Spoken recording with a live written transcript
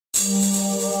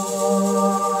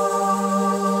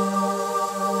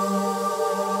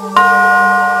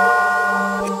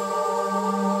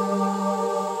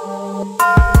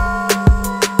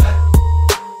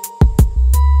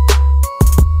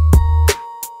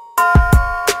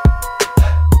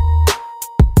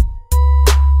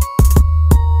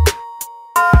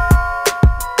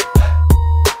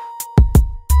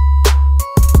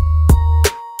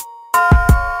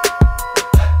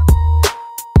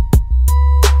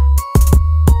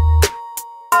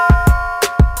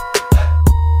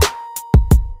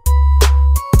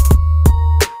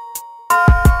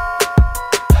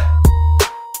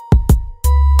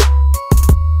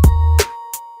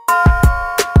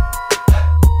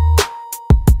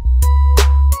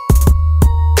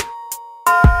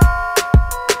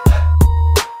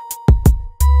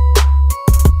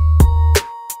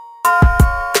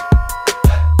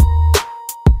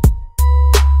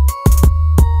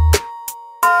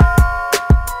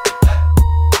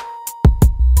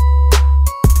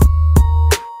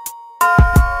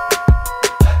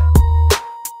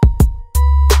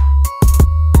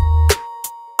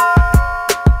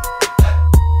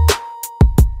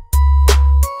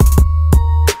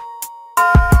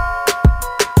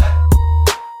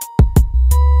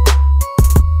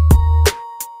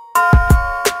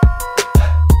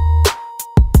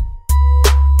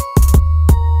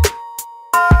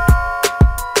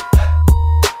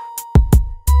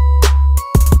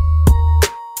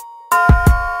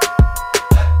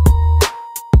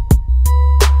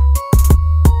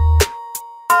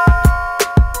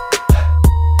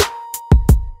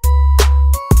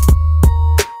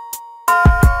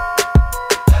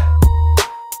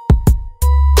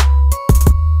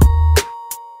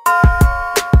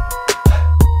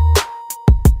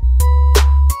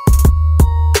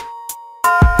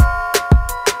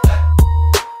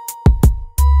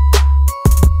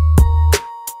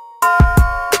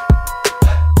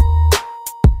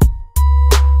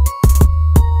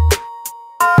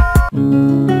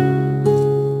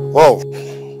Well,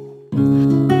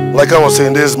 like I was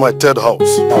saying, this is my third house.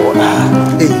 Oh,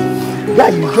 hey, yeah,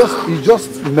 you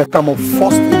just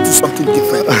metamorphosed into something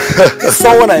different.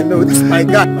 Someone I know, this is my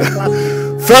guy.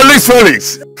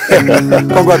 Felix!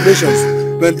 Congratulations.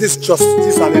 But this is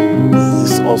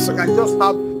awesome. I can just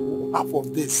have half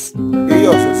of this.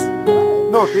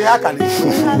 No, how can it?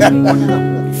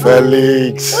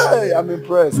 Felix. Hey, I'm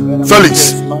impressed, man.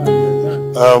 Felix.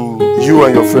 You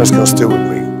and your friends can stay with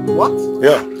me. What?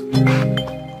 Yeah.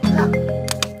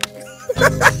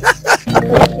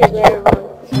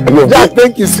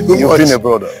 Thank you so much. You've been a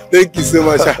brother. Thank you so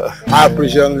much. I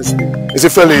appreciate honesty. You see,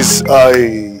 Felix,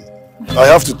 I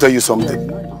have to tell you something.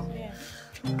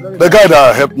 The guy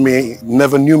that helped me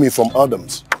never knew me from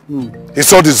Adams. He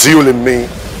saw the zeal in me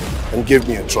and gave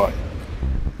me a try.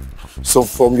 So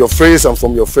from your face and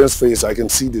from your friend's face, I can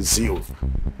see the zeal.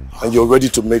 And you're ready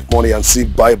to make money and say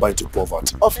bye-bye to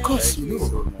poverty. Of course, you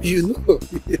know.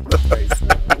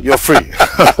 You're free.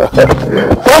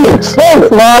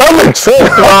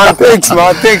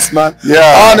 Thanks, man.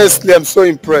 Yeah. Honestly, I'm so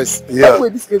impressed. Yeah. By the way,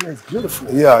 this area is beautiful.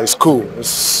 Yeah, it's cool.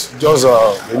 It's just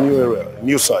a new area, a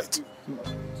new site.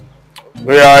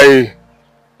 May I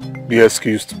be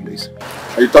excused, please?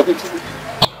 Are you talking to me?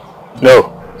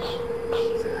 No.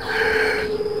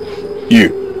 You.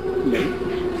 Me?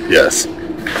 Yes.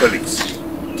 Felix.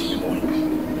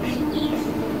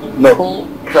 No.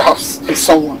 Perhaps if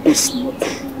someone is not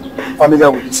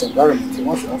familiar with this environment, he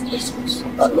wants to ask questions.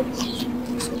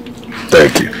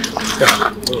 Thank you.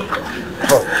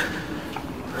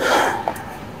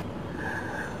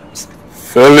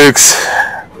 Felix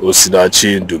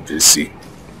Osinachi Dubisi.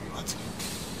 What?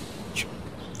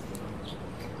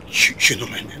 You know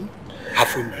my name?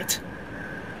 Have we met?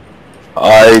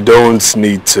 I don't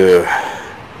need to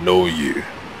know you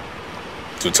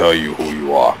to tell you who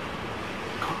you are.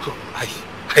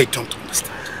 I don't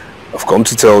understand. I've come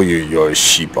to tell you you're a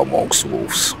sheep amongst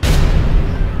wolves.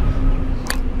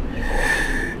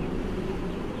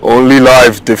 Only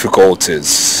life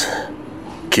difficulties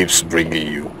keeps bringing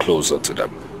you closer to them.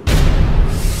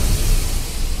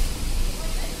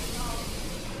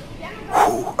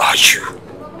 Who are you?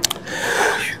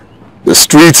 The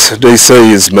street, they say,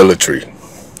 is military.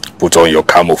 Put on your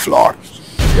camouflage.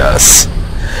 Yes.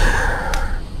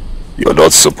 You're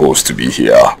not supposed to be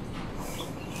here.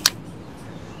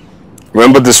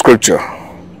 Remember the scripture.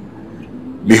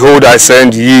 Behold, I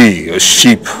send ye a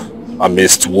sheep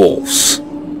amidst wolves.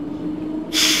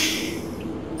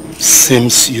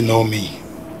 Seems you know me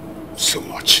so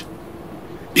much.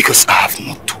 Because I have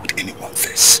not told anyone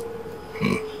this.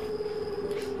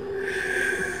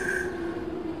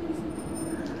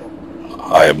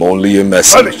 I am only a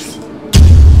messenger.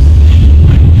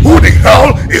 Who the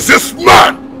hell is this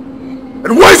man?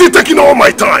 And why is he taking all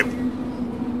my time?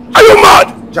 Are you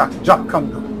mad? Jack, calm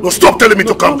down. No, stop telling me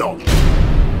to calm down.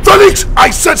 Felix,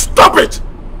 I said stop it!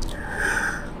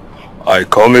 I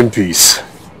come in peace.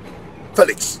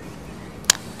 Felix.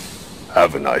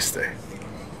 Have a nice day.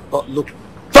 Look.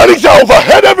 Felix, I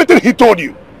overheard everything he told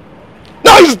you.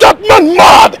 Now is that man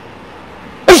mad?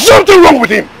 Is something wrong with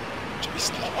him?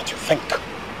 It's not what you think.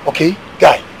 Okay?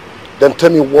 Guy, then tell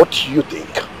me what you think.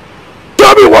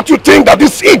 Tell me what you think that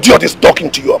this idiot is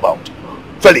talking to you about.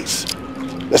 Felix,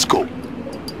 let's go.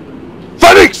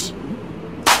 Felix!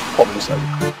 Come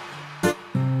inside.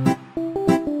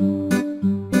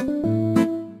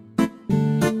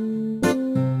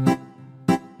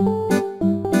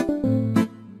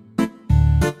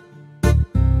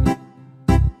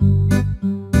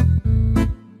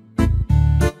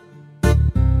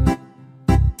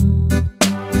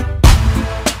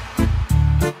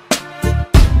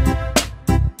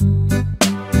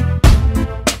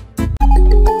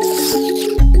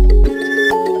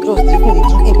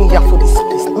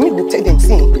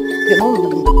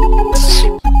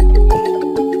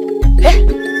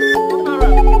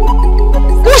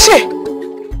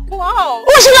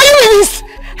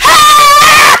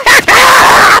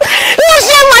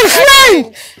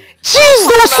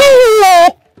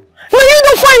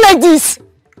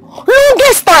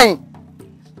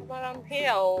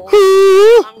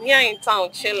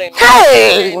 Chilling.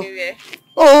 Hey!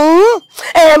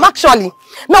 Actually,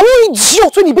 now when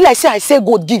idiot when he be like say I say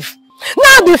God give.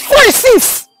 Now the friend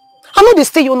since I know they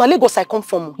stay on Lagos I come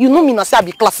from. You know me now say I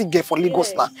be classic girl for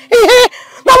Lagos now. Now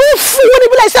when he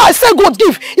be like say I say God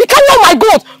give, he carry all my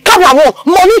God, carry on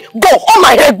money go, all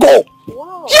my head go.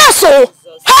 Wow. Yes, so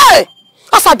hey!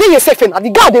 As I dey yourself and the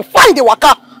guy they find the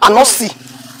waka and not see.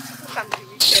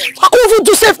 I can't even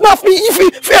do safe now if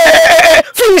we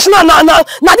finish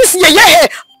now this year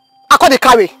I call the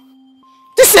carry.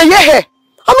 This year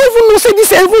I I don't even know say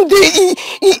this even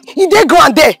he dey go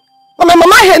and there. Now my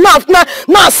mama here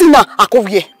now see now I come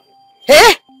here.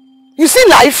 Eh? You see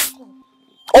life?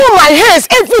 All my hairs,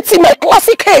 everything, my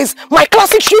classic hairs, my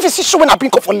classic shoe is show when I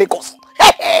bring up for Lagos.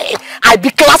 Hey, I be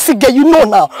classic girl, you know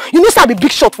now. You know say I be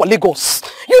big shot for Lagos.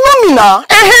 You know me now.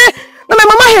 Now my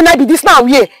mama here now be this now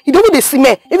here. You don't need to see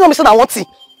me. Even though I said I want it.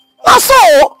 Now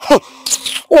so,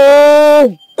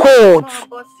 oh God.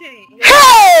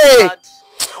 Hey!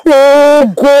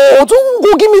 Oh God, who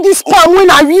go give me this palm when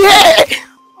I hear?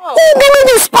 Who give me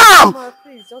this palm?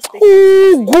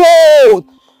 Oh God.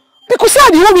 Because I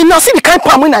the one now see the kind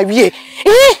palm when I wear.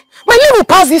 My leg will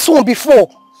pass this one before.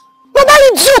 Now that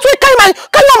idiot will carry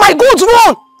all my goods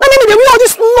run. Now maybe they wear all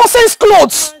these nonsense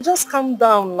clothes. Just calm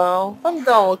down now. Calm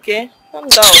down, okay? Calm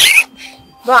down.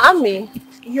 But Ami,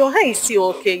 your hair is still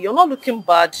okay. You're not looking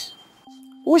bad.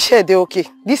 Which hair they okay?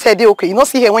 This hair they okay. You not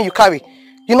see hair when you carry.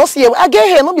 You not see hair. I get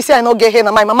hair. Not be say I not get hair.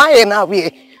 Now my mama hair now wear.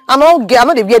 I know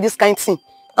they wear this kind thing.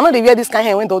 I know they wear this kind of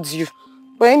hair when does you.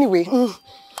 But anyway,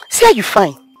 see how you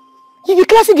fine. You be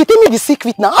classic, you tell me the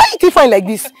secret now. How you fine like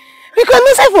this? Because I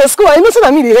know say for school, I know say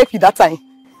that me they help you that time.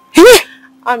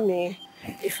 Ami,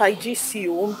 if I gist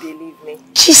you won't believe me.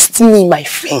 Gist me, my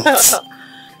friend.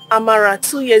 Amara,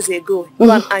 2 years ago, you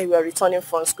and I were returning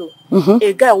from school.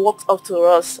 A guy walked up to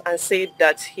us and said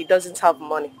that he doesn't have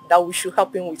money, that we should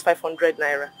help him with 500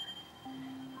 naira.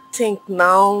 Think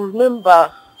now,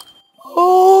 remember.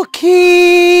 Okay.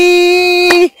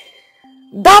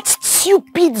 That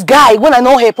stupid guy, when I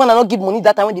know help, when I not give money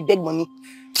that time when they beg money.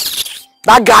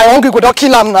 That guy, hungry go don't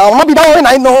kill him now. Not be that when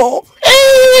I know.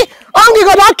 Hey, hungry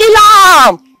go don't kill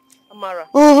him. Amara,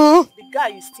 the guy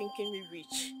is thinking me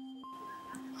rich.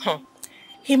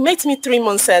 He met me 3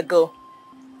 months ago.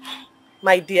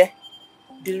 My dear,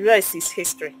 the rest is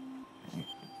history.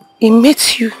 He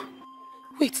met you?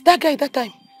 Wait, that guy that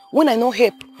time, when I know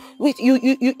help. Wait,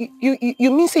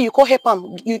 you mean say you call help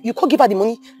him? You call give her the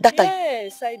money that time?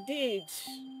 Yes, I did.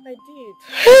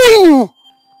 Hey!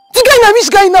 The guy na which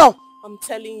guy now? I'm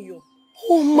telling you.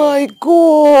 Oh my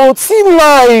God, see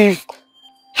life.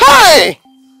 Hey!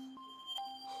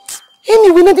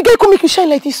 Anyway, now the guy come make you shine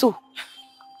like this so.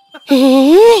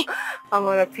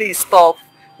 Amara, please stop.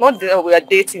 Not that we are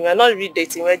dating, we're not really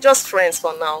dating, we're just friends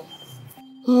for now.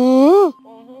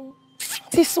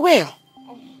 This well.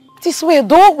 This way,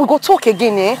 though, we go talk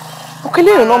again, eh? Okay,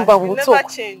 leave your number, we will talk. Never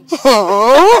change.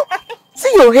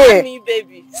 See your hair. Me,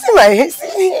 baby. See my hair.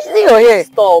 See your hair.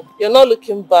 Stop. You're not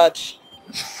looking bad.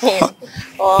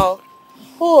 Oh,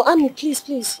 Ami, please.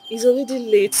 It's already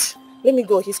late. Let me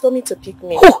go. He's coming to pick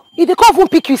me. Oh, if they come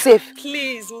pick you safe.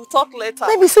 Please, we'll talk later.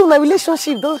 Maybe see my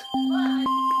relationship, though.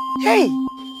 Hey.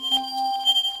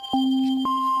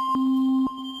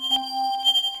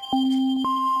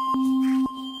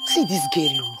 See this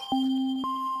girl.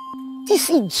 This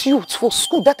idiot for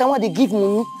school that time when they give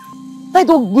money. I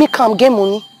don't make him get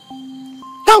money.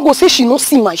 Can't go say she no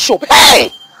see my shop.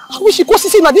 Hey! I wish she go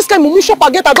see now this kind of money shop I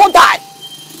get, I don't die.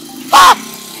 Ah!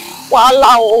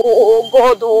 Voila, oh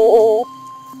God, oh.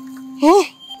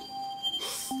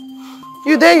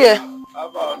 You there here?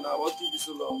 What took you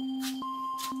so long?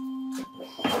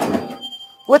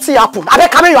 What's happen? I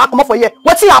bet carry your come for here.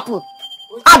 What's happen?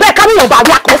 I bet carry your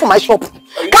barrier come for my shop.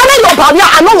 Carry your barrier,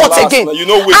 I don't want again. I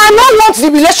don't want the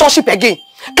relationship again.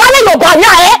 Carry your barrier,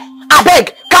 I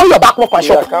beg. Carry your back for my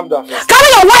shop. Calm down. Carry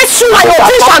your white shoe and your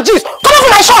jeans and jeans. Come on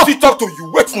for my shop. If talk to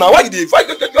you, wait now. Why did they fight?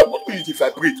 What will you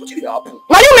vibrate? What did happen?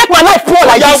 Now you make my life poor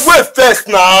like this. Wait first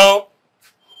now.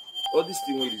 All this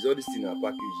thing are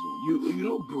packaging. You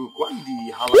know broke. Why did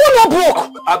they have? Who no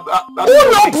broke? Who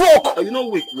no broke? You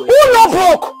know weak. Who no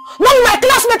broke? None of my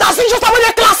classmates are just about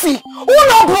their classy. Who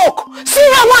no broke? See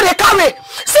here what they carry.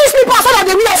 See slippers that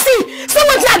they wear. See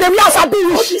what they wear as a bitch.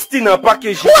 All this thing are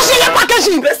packaging. What's in the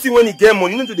packaging? Best thing when you get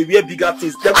money, you need to wear bigger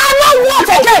things. I don't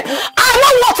want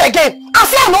again. I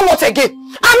say I don't want again.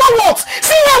 I don't want.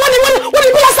 See here when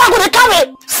the bills are going to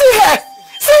carry. See here.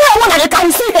 See here what they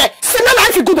carry. See here. See now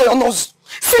if you go to your nose.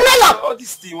 All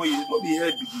this thing when you not be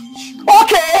heard with the issue.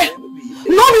 Okay.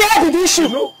 Not be heard with the issue.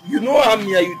 You know how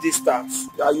near you they start.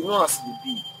 You know how to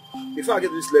be. Before I get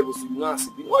to this level, so you know how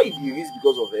to be. Why you be this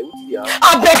because of her? What did you have?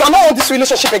 I beg, I don't want this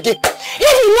relationship again. If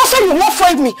you know say you won't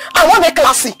find me, I want a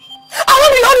classy. I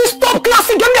want be all this top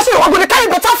classy. Get me say you are going to carry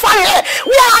better fire hair.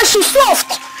 Where I should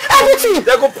soft. Everything.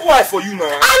 They go pour it for you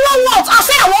now. I don't want. I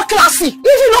say I want classy. If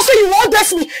you know say you want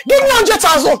this me, give me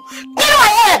 100,000. Give my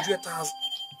hair. 100,000.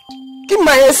 Give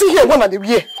my hair. See here one of the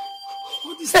year.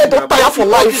 Hey, don't tire for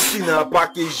life. This thing are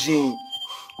packaging.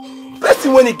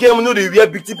 Person when he came, you know they wear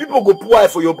big thing. People go pour eye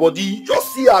for your body.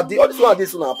 Just see how they all this one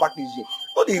this on our packaging.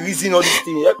 All the reason, all this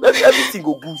thing, everything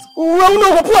go good. Well,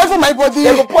 no, go pour eye for my body.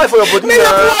 Yeah, go pour eye for your body. May pour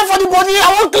eye for the body.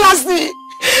 I want classy.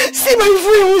 See my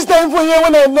free who's time for here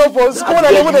when I know for school.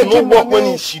 I know when I don't work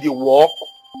when she dey walk.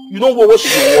 You don't work when she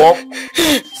dey walk.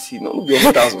 See, no be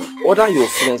 1,000. Other your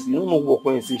friends, you don't know work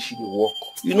when you say she dey walk.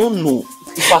 You don't know.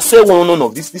 If I sell one, none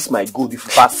of this my good.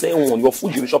 If I sell one, your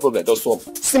food you shop problem just solve.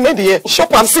 Cement here.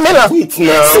 Shop am cement now. Wait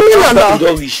now. Cement now.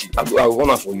 Don't reach. I will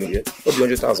run out for you here. Not be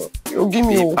 100,000. You give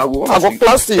me. I go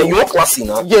classy. You want classy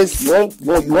now? Yes. You want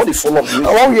the follow up.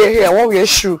 I want wear hair. I want wear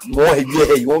shoe. You want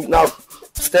hair. You want now.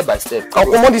 Step by step. I'll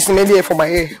come on this cement here for my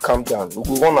hair. Calm down. We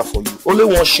will run out for you. Only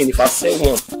one shame if I sell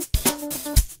one.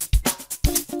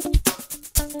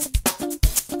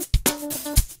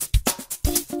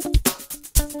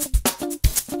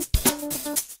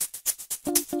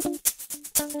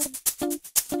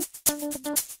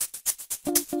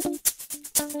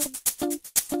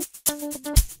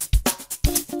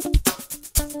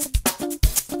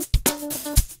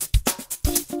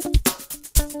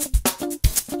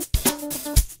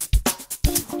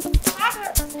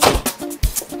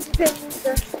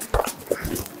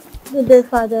 Good day,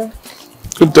 Father.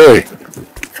 Good day.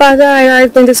 Father, I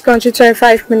arrived in this country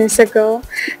 25 minutes ago,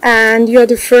 and you're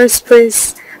the first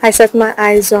priest I set my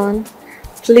eyes on.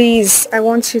 Please, I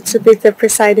want you to be the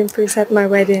presiding priest at my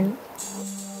wedding.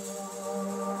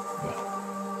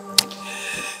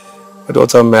 My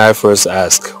daughter, may I first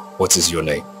ask, what is your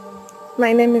name?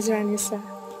 My name is Rani, sir.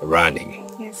 Rani.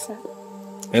 Yes, sir.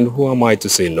 And who am I to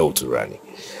say no to Rani?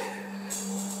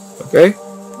 Okay?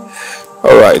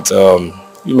 All right,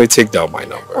 you may take down my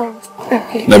number. Oh,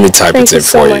 okay. Let me type it in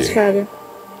for you. Thank you so much, Father.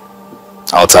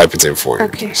 I'll type it in for you,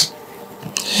 Okay. please.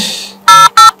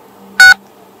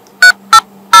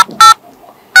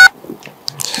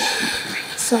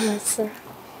 So much, sir.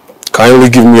 Kindly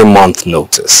give me a month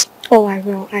notice. Oh, I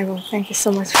will. Thank you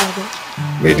so much,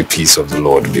 Father. May the peace of the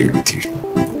Lord be with you.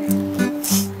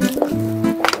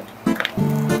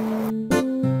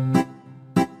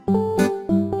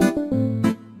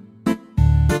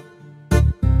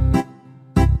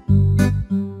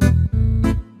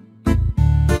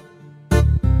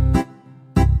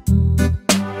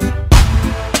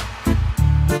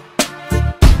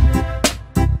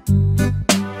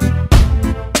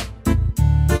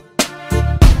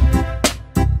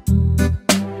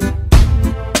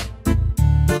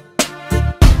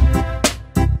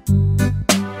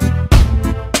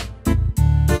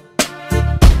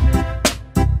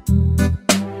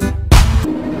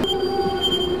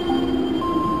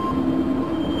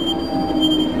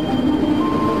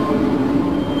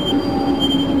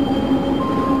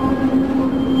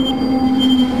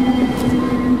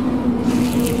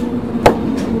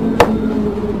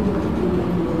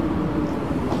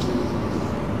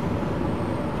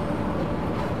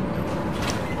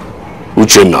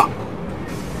 Uchenna,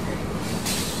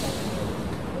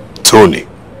 Tony,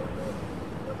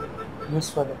 Yes,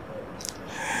 Father.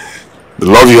 the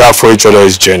love you have for each other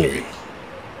is genuine.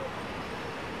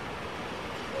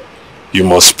 You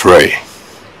must pray.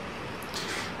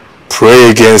 Pray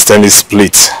against any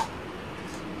split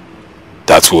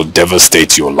that will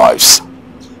devastate your lives.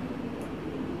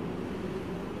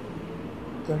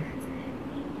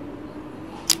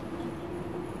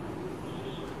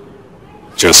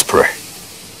 Just pray.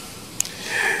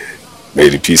 May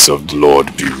the peace of the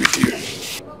Lord be with you.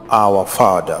 Our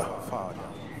Father,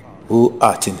 who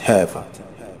art in heaven,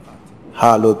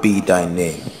 hallowed be thy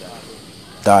name.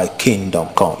 Thy kingdom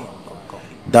come.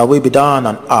 Thy will be done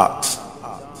on earth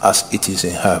as it is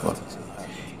in heaven.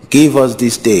 Give us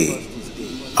this day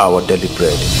our daily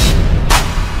bread.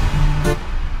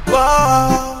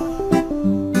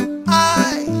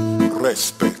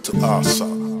 Respect to our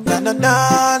son. Na na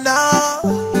na na,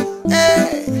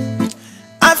 hey.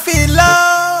 I feel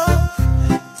love,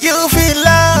 you feel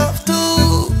love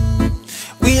too.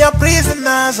 We are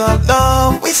prisoners of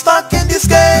love, we stuck in this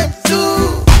game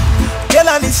too. Girl,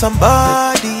 I need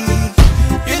somebody,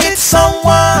 you need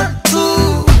someone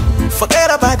too.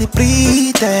 Forget about the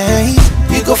pretense,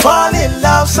 you go fall in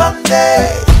love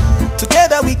someday.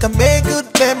 Together we can make good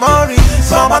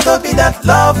memories. Mama told me that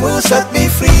love will set me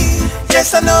free.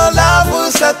 Yes, I know love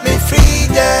will set me free.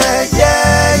 Yeah,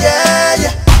 yeah, yeah,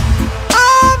 yeah.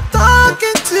 I'm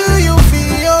talking to you,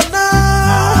 Fiona.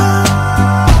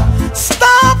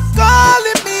 Stop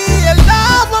calling me a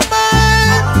lover,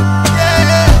 man.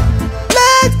 Yeah.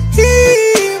 Let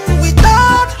him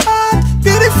without heart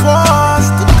be the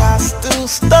first to cast to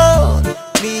stone,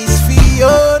 Miss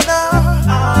Fiona.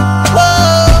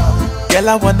 Whoa. Girl,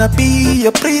 I wanna be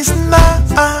a prisoner.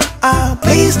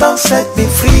 please don't set me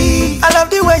free. I love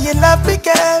the way you love me,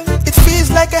 girl. It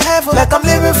feels like a heaven, like I'm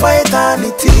living for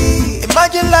eternity.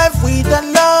 Imagine life without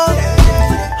love,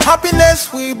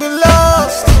 happiness we be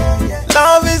lost.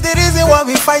 Love is the reason why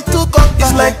we fight to conquer.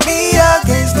 It's like me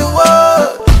against the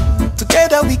world.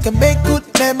 Together we can make good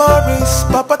memories.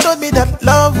 Papa told me that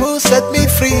love will set me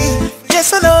free.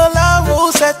 Yes, I know love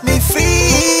will set me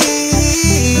free.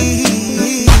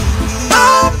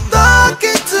 I'm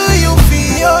talking to you,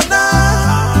 Fiona.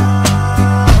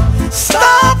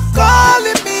 Stop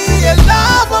calling me a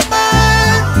lover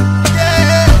man.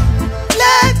 Yeah.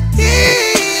 Let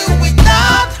him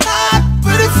without heart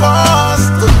pretty fast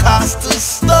to cast a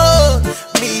stone,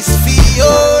 Miss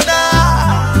Fiona.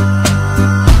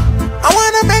 I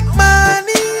wanna make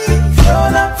money,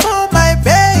 Fiona, for my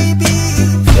baby,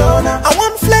 Fiona. I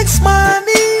want flex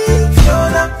money,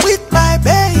 Fiona, with my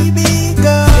baby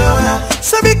girl, Fiona.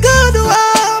 So be good, oh,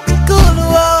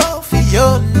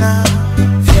 Fiona,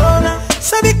 Fiona.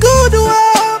 So be good,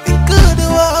 oh, be good,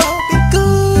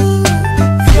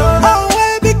 Fiona.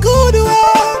 Oh, be good,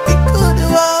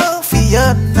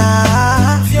 Fiona,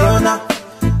 Fiona,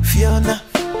 Fiona,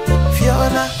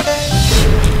 Fiona.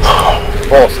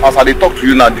 Boss, as I talk to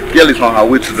you now, the girl is on her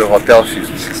way to the hotel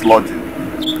she's lodging.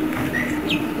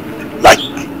 Like,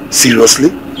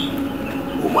 seriously?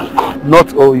 Oh my God.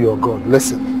 Not all your God.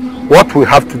 Listen, what we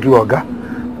have to do, Oga,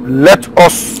 let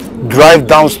us drive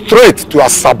down straight to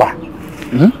Asaba.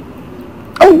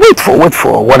 And wait for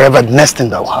whatever next thing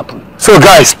that will happen. So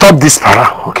guys, stop this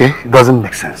para, okay? It doesn't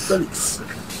make sense. Felix,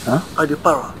 are the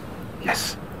para?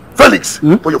 Yes. Felix,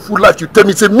 for your full life you tell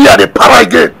me, say me are the para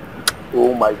again.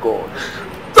 Oh my God.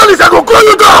 Felix, I go call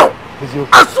you down.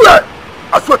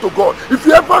 I swear to God, if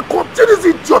you ever continue this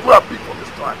idiot where I pick from this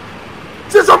time,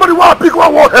 say somebody want to pick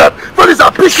one won't help. Felix, I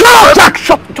pick. Shut up, Jack! Just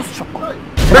shut up.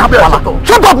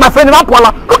 Shut up, my friend.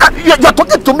 Look at you're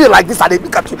talking to me like this and they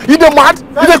look at you. You the mad?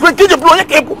 You the crazy blow.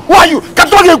 Who are you?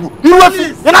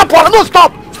 You're not Paula. No,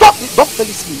 stop. Don't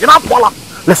Felix me. You're not Paula.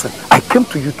 Listen, I came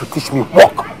to you to teach me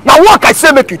walk. Now walk, I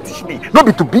say make you teach me, not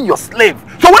be to be your slave.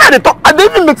 So when they talk, and they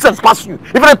even make sense past you.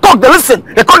 If they talk, they listen.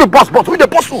 They call you boss, who the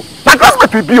boss who? My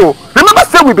classmate will be you. Remember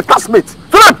say we be classmates.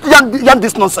 So don't yarn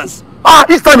this nonsense.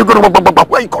 Each time you go to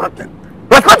where you correcting?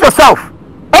 Respect yourself.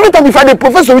 Every time you find a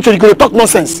professor which you go to talk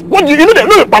nonsense. What do you know? They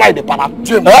know the para.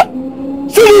 Jim,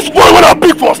 see this boy when I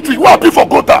pick for street, when I pick for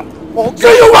gutter.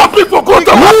 Okay, you want to pick for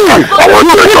gutter? I want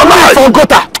to pick for life. For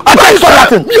gutter. I tell you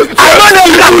something. I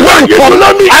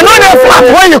know they flat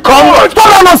when you come. Stop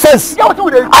that nonsense. I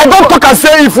don't talk and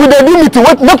say if we dey do meeting,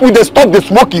 what we dey stop the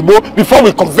smoke Igbo before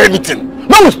we convey meeting.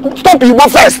 No, we stop Igbo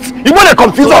first. Igbo dey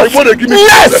confuse us.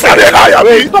 Yes.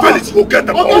 Felix, go get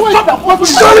them.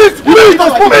 Felix, please,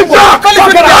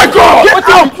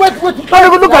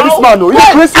 Look at this man.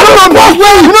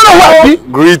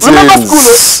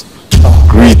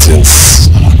 Greetings,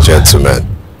 gentlemen.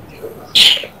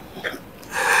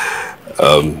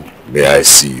 May I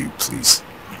see you, please?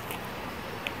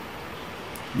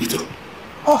 Vito.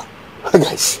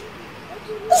 Guys,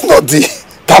 it's not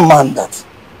that man that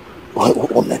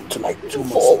we meant to like 2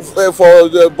 months. For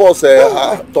the boss,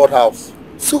 third house.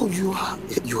 So you are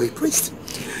a priest?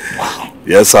 Wow.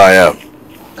 Yes, I am.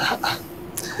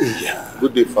 Yeah.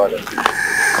 Good day, Father.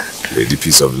 May the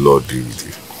peace of the Lord be with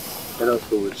you. Let us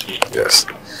go with you. Yes.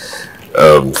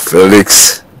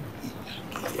 Felix,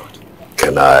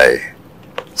 can I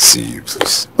see you,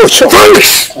 please? Oh, sure.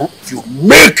 Felix, if you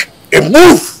make a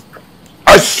move,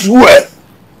 I swear,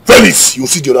 Felix, you'll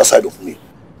see the other side of me.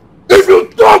 If you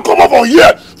don't come over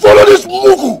here, follow this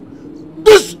mugu,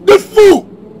 this fool,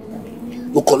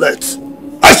 you collect.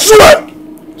 I swear.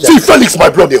 Jack. See, Felix, my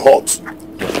blood, they hot.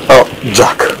 Oh,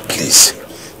 Jack, please.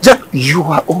 Jack, you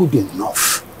are old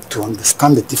enough to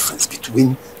understand the difference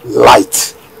between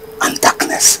light and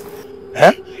darkness.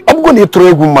 I'm going to throw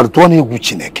a woman to one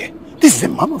Chineke. This is a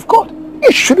man of God.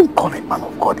 You shouldn't call a man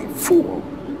of God a fool.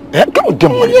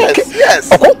 Yes.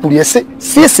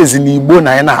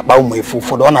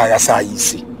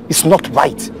 It's not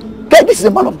right. This is a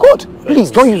man of God.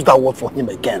 Please don't use that word for him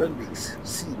again.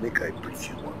 See, make I brief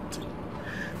you one thing.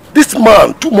 This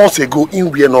man 2 months ago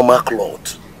in wear normal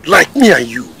clothes, like me and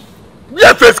you.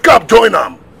 Wear face cap, join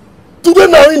him. Today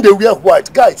now in they wear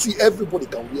white. Guys, see, everybody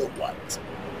can wear white.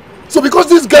 So because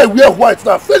this guy wear white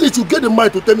now, Felix, you get the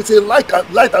mind to tell me say light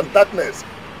and darkness,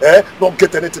 don't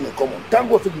get anything in common. Thank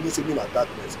God for you say me and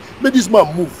darkness. Make this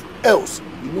man move, else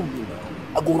you know me now.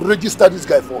 I go register this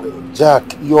guy for him. Jack,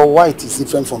 your white is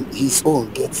different from his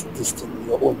own. Get this thing,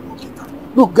 your own.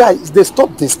 Look, guys, they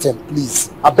stop this thing,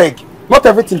 please. I beg. Not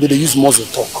everything that they use muzzle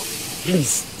talk. Please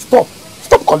stop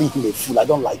calling him a fool. I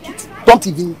don't like it. Don't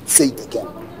even say it again.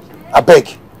 I beg,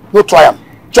 no try him.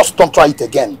 Just don't try it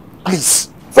again, please.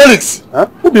 Felix, huh?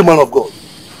 Who be man of God?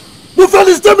 No,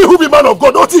 Felix, tell me who be man of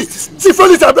God. Oh, see,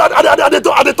 Felix, I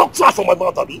talk trash from my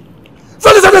mouth, Abi.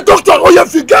 Felix, I talk trash. Oh, yeah,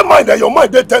 if you get mind, then your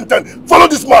mind, they 10-10. Follow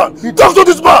this man. Talk to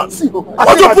this man. See,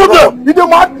 what's your problem? You don't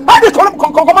mind? How they call him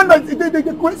commander? They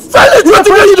crazy. Felix, you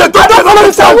think you the talk? I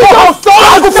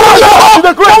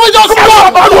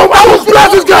will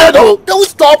blast this guy, though. They will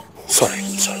stop. Sorry,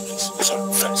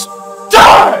 Felix.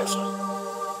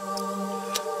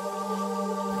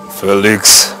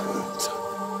 Felix,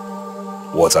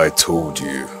 what I told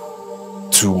you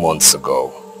 2 months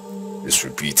ago is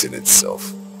repeating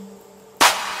itself.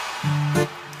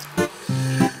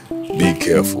 Be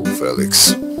careful,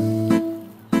 Felix.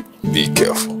 Be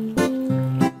careful.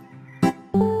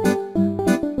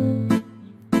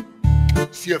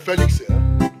 See, Felix,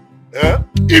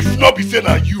 if not be saying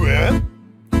that you, I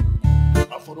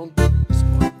for don't do this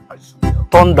man. I swear.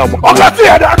 Thunder. Okay, see, I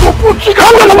go put chicken.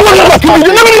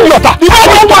 You never need water.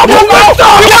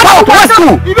 West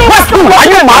school. Are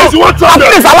you mad?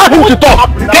 Please allow him to talk.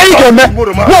 Can you hear me?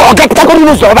 No, get talk on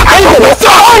this over. Can you hear me?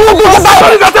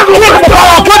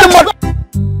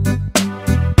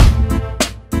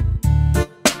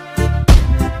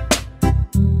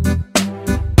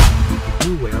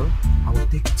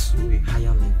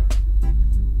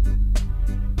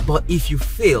 But if you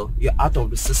fail, you're out of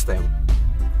the system.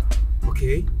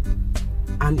 Okay?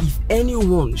 And if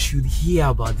anyone should hear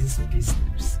about this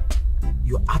business,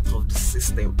 you're out of the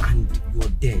system and you're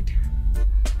dead.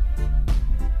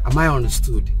 Am I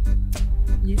understood?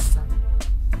 Yes, sir.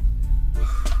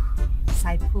 So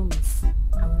I promise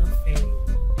I will not fail you.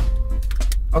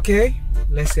 Okay?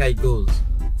 Let's see how it goes.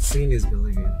 Seeing is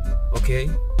believing. Okay?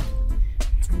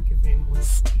 Thank you very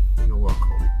much. You're welcome.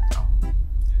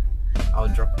 I'll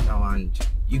drop you now and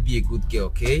you be a good girl,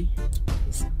 okay?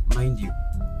 Yes, mind you,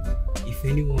 if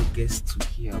anyone gets to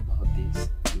hear about this,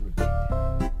 you're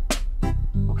dead.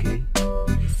 Okay?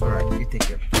 Yes. Alright, you take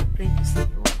care. Thank you, sir.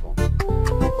 You're welcome.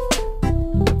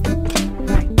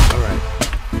 Bye.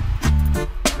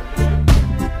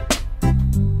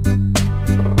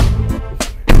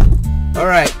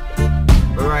 Alright. Alright.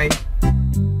 Alright.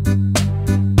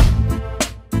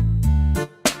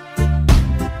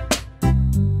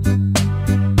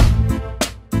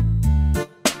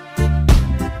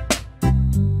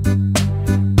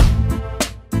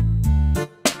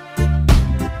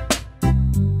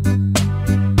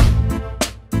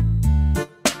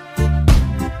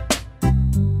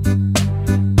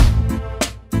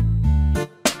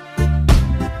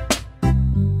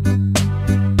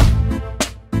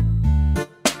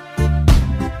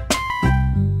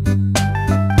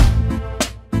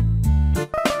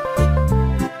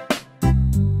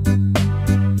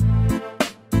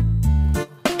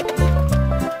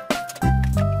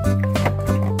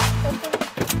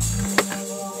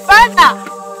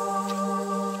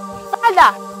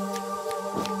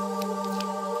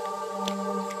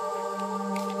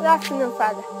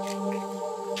 Father.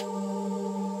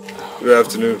 Good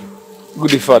afternoon.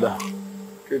 Good day, Father.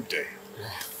 Good day.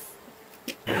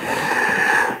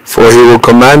 For he will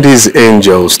command his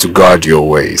angels to guard your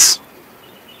ways.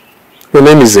 Your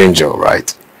name is Angel,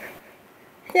 right?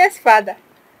 Yes, Father.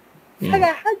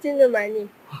 Father, how do you know my name?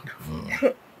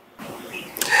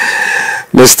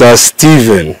 Mr.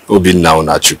 Stephen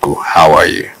Obinnachuku, how are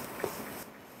you?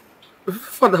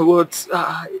 Father, what?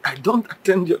 I don't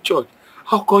attend your church.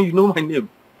 How come you know my name?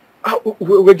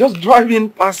 We're just driving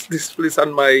past this place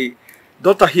and my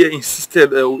daughter here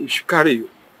insisted we should carry you.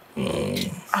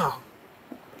 Oh.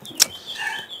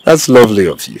 That's lovely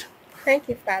of you. Thank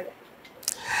you, Father.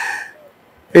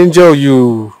 Angel,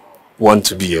 you want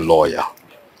to be a lawyer?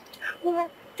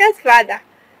 Yes, Father.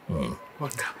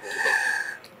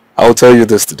 I'll tell you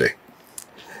this today.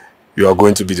 You are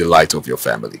going to be the light of your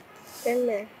family.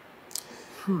 Amen.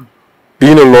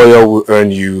 Being a lawyer will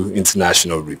earn you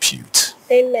international repute.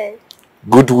 Amen.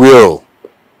 Goodwill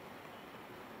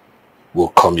will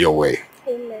come your way.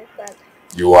 Amen, Father.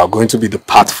 You are going to be the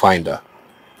pathfinder,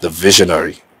 the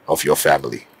visionary of your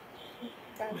family.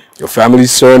 Father. Your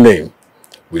family's surname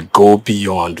will go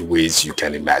beyond ways you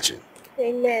can imagine.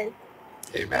 Amen.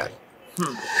 Amen.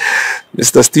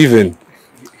 Mr. Stephen,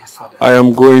 I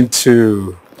am going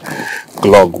to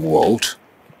Glogwold.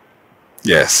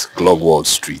 Yes, Glogwold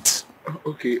Street.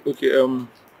 Okay.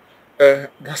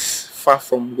 That's far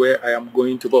from where I am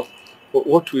going to, but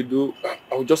what we do,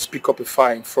 I'll just pick up a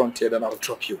fire in front here, then I'll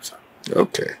drop you, sir.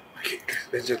 Okay. Okay,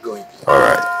 let's just go in. All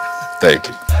right. Thank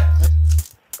you.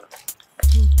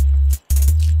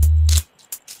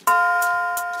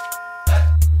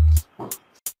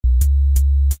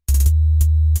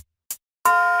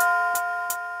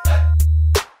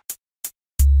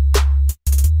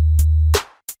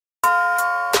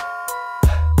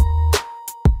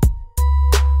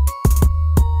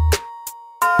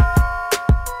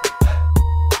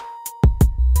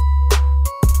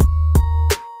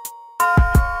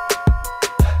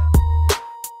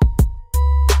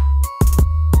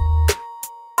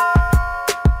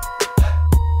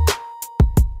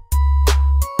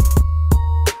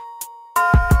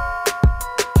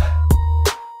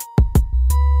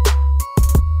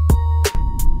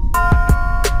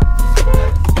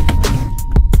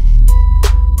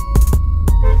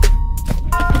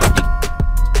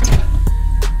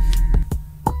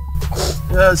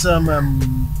 Yes,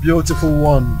 beautiful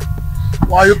one.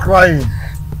 Why are you crying?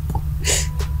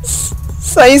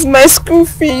 Sir, it's my school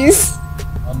fees.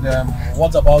 And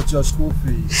what about your school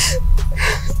fees?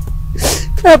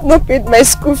 I have not paid my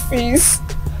school fees.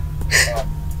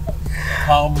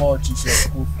 How much is your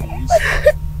school fees?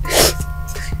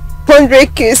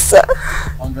 100k, sir.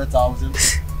 100,000?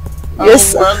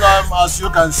 Yes, sir. Well, as you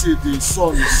can see, the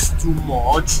sun is too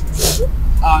much.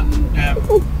 And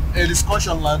a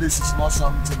discussion like this is not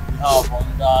something we have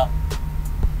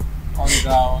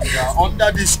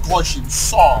under discussion,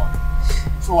 son.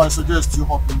 So I suggest you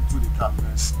hop into the car.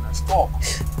 Let's talk.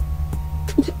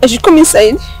 I should come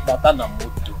inside.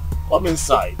 Come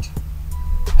inside.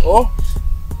 Oh.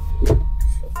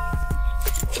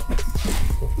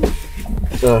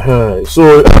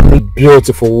 So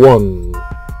beautiful one,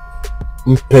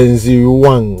 Mpenzi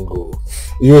Wango.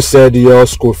 You said your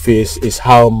school fees is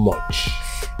how much?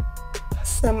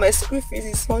 Sir, my school fees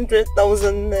is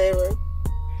 100,000 naira.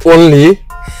 Only?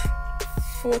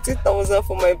 40,000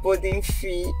 for my boarding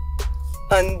fee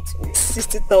and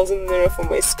 60,000 naira for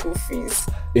my school fees.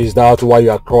 Is that why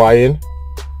you are crying?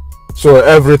 So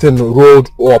everything rolled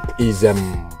up is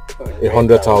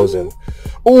 100,000.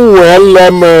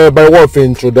 Well, by way of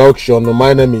introduction,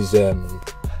 my name is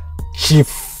Chief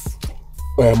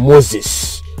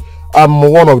Moses. I'm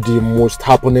one of the most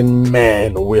happening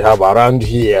men we have around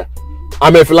here.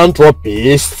 I'm a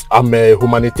philanthropist, I'm a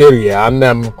humanitarian.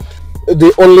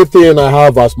 The only thing I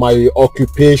have as my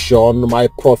occupation, my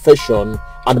profession,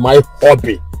 and my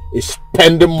hobby is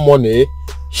spending money,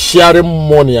 sharing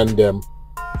money, and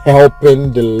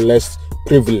helping the less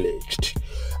privileged.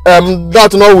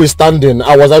 That notwithstanding,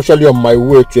 I was actually on my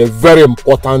way to a very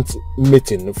important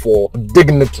meeting for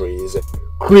dignitaries,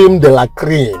 cream de la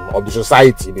cream of the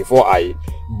society, before I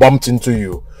bumped into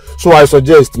you. So I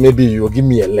suggest maybe you give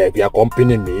me a leg, you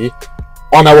accompany me.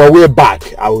 On our way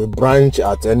back, I will branch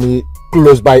at any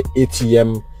close by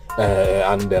ATM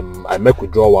and I make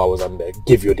withdrawals and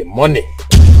give you the money.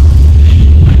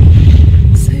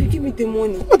 Sir, you give me the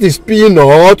money. That is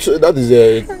peanut. That is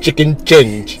a chicken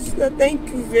change. Sir, thank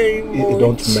you very much. You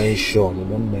don't mention.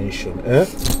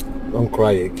 Don't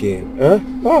cry again.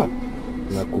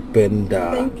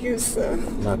 Nakupenda. Thank you, sir.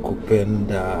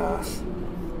 Nakupenda.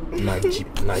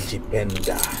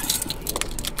 Najipenda.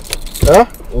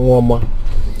 Ngoma.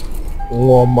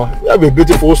 You have a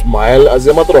beautiful smile. As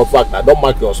a matter of fact, I don't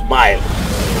mark your smile.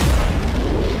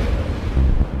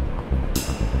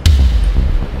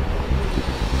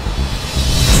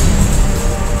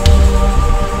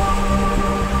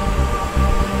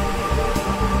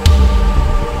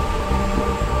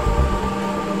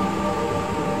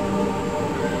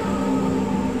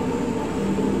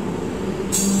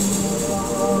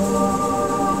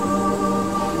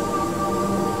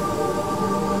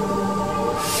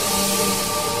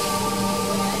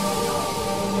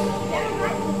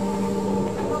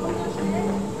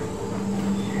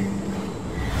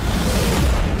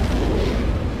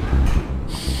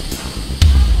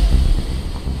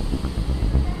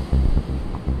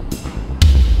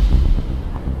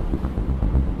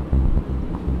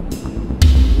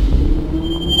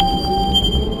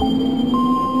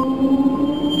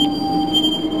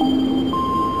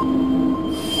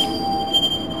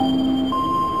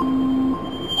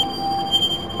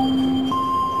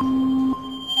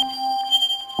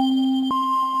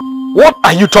 What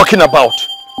are you talking about?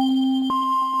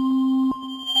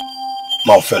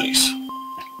 Now, Felix,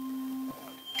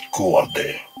 go out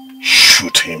there,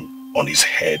 shoot him on his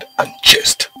head and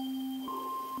chest.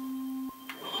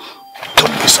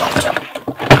 Don't miss out.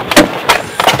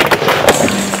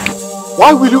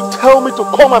 Why will you tell me to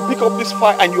come and pick up this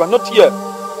file and you are not here?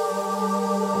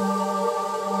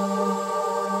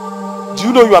 Do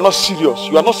you know you are not serious?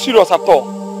 You are not serious at all.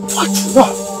 What?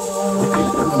 No.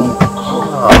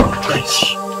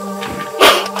 Please.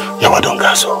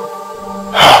 Yawadongazo.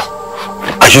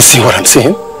 Are you seeing what I'm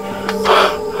saying?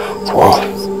 Wow.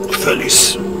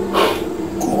 Felix,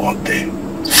 go out there.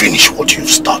 Finish what you've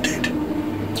started.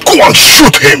 Go and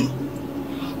shoot him.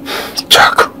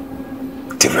 Jack,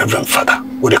 the Reverend Father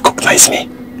will recognize me.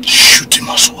 Shoot him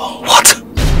as well. What?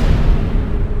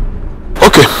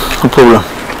 Okay, no problem.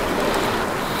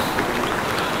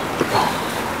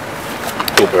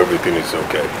 Hope everything is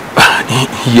okay.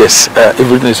 Yes,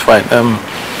 everything is fine.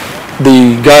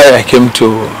 The guy I came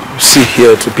to see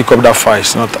here to pick up that file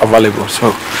is not available,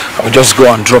 so I'll just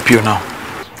go and drop you now.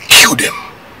 Shoot him.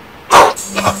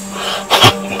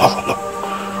 No.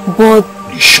 But...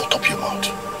 Will you shut up your mouth?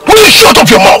 Will you shut up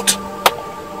your mouth?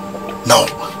 Now,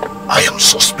 I am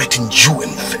suspecting you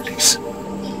and Felix.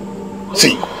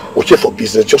 See, We're here for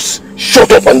business. Just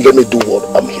shut up and let me do what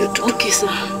I'm here to do. Okay, sir.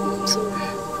 Sorry.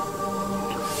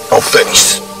 Now,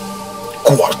 Felix,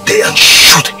 go out there and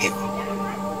shoot him.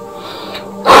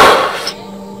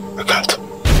 I can't.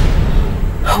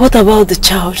 What about the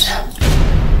child?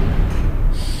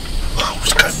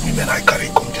 Which kind of women I carry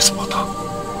come this matter?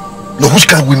 No, which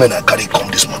kind of women I carry come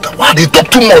this matter? Why they talk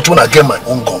too much when I get my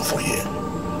own gun for here?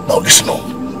 Now listen up.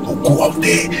 I'll go out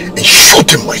there and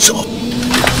shoot him myself.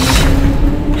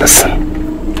 Listen.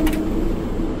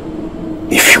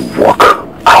 If you walk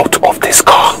out of this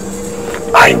car,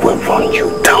 I will run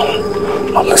you down.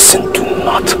 Now listen, do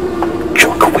not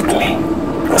joke with me.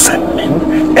 Because I mean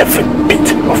every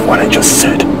bit of what I just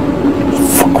said.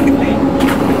 Fuck with me.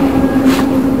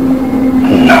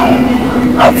 Now,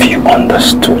 have you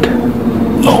understood?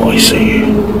 No, I say,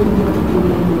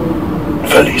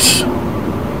 Felix,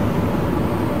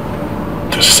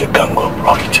 this is a gang up,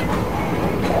 right?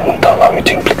 Don't allow me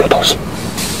to implicate us.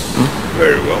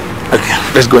 Very well. Okay,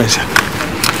 let's go inside.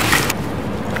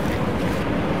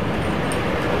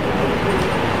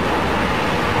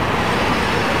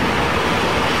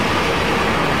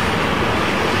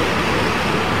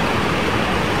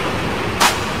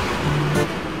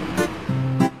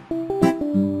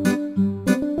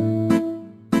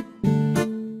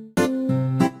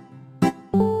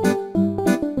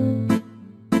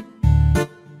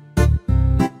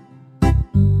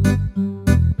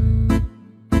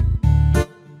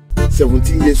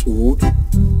 Years old,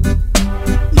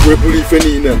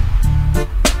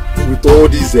 with all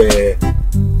these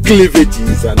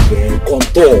cleavages and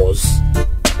contours.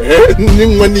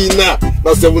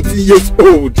 Now 17 years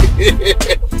old.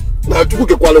 Now to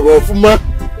look at Kwalafuma,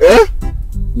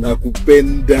 na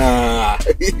kupenda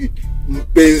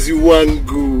mpenzi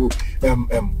wangu.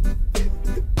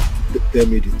 Tell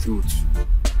me the truth.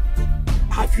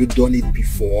 Have you done it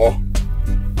before?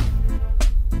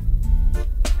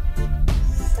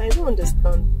 I don't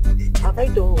understand. Have I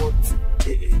done what?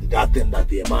 That thing that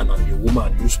the man and the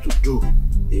woman used to do.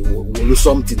 They will do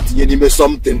something,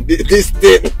 something. This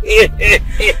thing.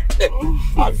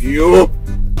 Have you?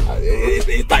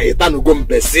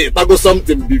 Go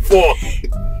something before.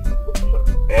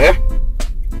 Eh?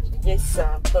 Yes, sir,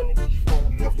 I've done it before.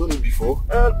 You have done it before?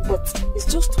 But it's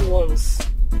just once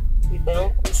with my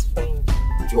uncle's friend.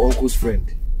 With your uncle's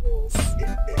friend?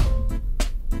 Yes.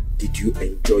 Did you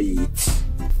enjoy it?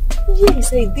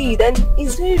 Yes, I did, and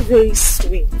it's very, very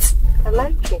sweet. I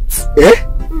like it. Eh?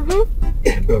 Mm-hmm.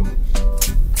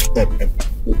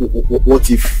 What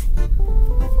if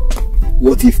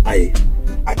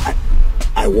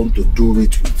I want to do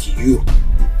it with you? You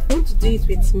want to do it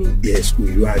with me? Yes, will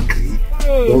you agree?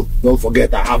 Don't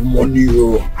forget I have money,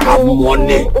 I have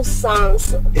money. I don't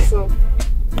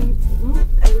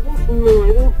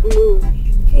know.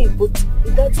 Hey, but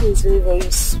that thing is very, very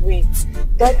sweet.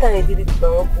 That time I did it with my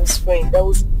uncle's friend. There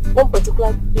was one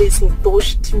particular place he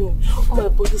touched me. Oh, my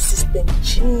body system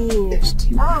changed.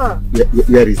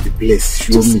 Where is the place?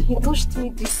 Show me. He touched me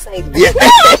this side. Yeah.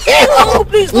 No,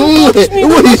 please don't touch me.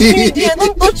 Don't touch me there.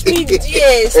 Don't touch me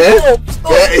there. Stop.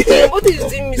 My body is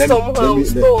doing me somehow.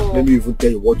 Stop. Let me even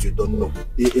tell you what you don't know.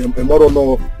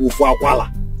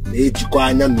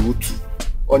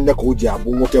 Onye ka oji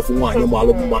abu nwoke fu nwaanyị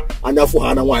malụ mma anya fu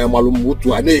ha na nwaanyị malụ mma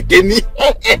otu a na-ekeni.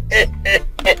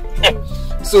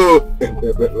 So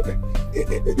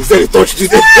is there a touch to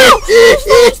this?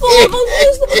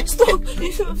 Stop.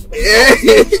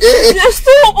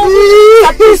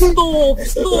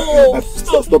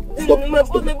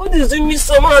 My body is doing me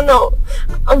somehow now.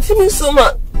 I'm feeling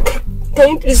somehow. Can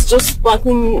you please just back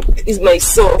me? Is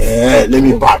myself. Let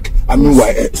me back. I mean,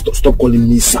 why? Stop calling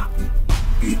me sir.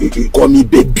 You call me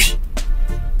baby.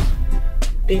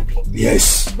 Baby?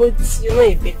 Yes. But you're not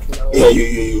a baby now. Yeah,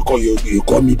 you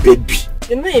call me baby.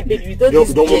 You're not a baby. You don't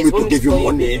want me to give you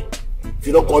money. If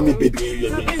you don't call me baby,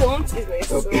 you want to give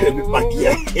myself.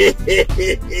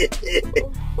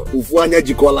 Ufu anya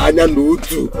jikola anya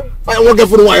n'otu. Anya nwoke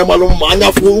furu nwaanyị malụ mma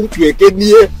anya furu utu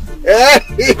ekenie. Yeah.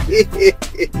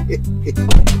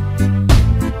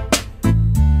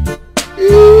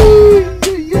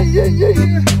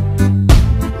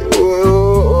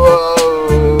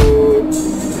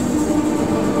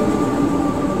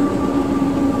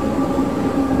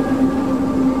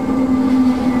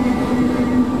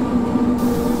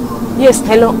 Yes,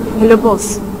 hello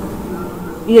boss.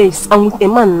 Yes, I'm with a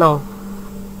man now.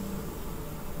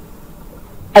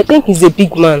 I think he's a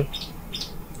big man.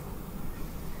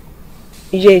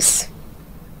 Yes,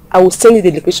 I will send you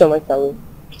the location right away.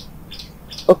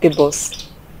 Okay, boss.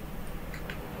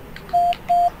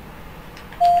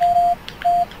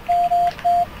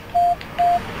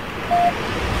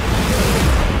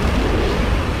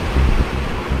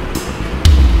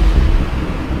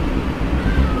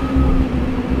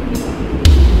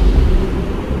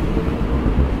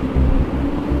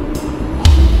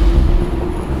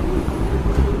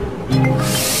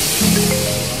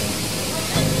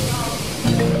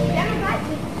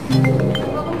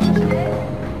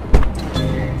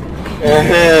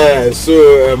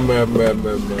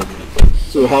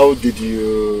 So how did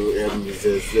you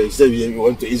say you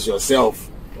want to ease yourself?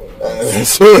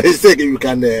 So he said you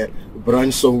can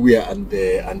branch somewhere and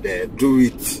do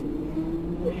it.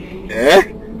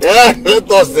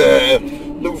 Let us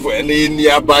look for any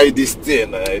nearby this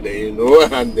thing, you know,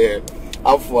 and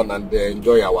have fun and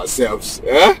enjoy ourselves.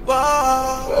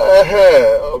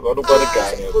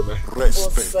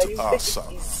 Respect to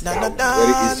ourselves.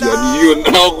 Very easy on you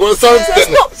now. Go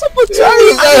something.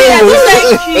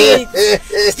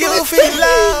 You feel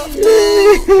love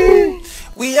too.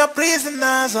 We are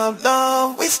prisoners of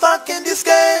love. We stuck in this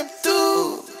game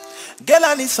too. Girl,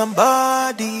 I need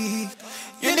somebody.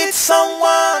 You need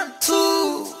someone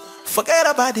too. Forget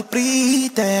about the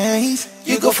pretense.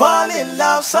 You go fall in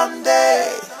love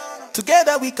someday.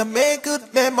 Together we can make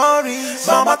good memories.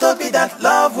 Mama told me that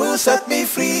love will set me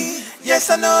free. Yes,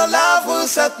 I know love will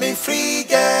set me free.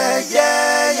 Yeah.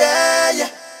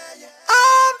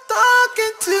 I'm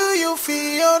talking to you,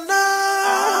 Fiona.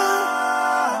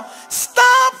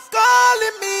 Stop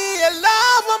calling me a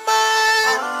lover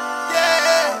man.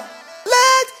 Yeah.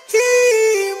 Let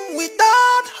him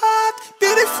without heart be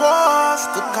the force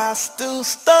to cast to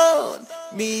stone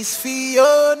Miss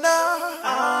Fiona.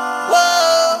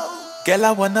 Whoa. Girl,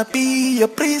 I wanna be your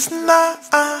prisoner.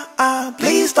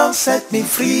 Please don't set me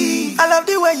free. I love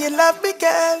the way you love me,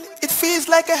 girl. It feels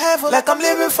like a heaven, like I'm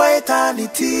living for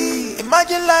eternity.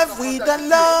 Imagine life with a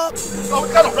love.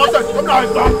 What kind of nonsense? Come down,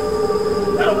 son.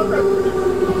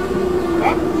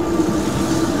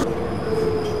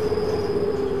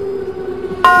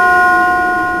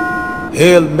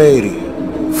 Hail Mary,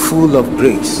 full of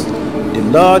grace, the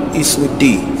Lord is with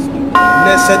thee.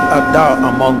 Blessed art thou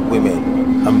among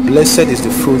women, and blessed is the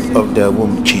fruit of thy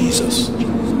womb, Jesus.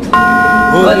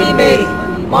 Holy Mary,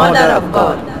 Mother of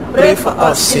God, pray for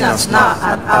us sinners now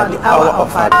and at the hour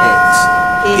of our death.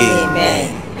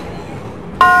 Amen.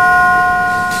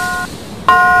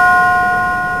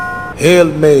 Hail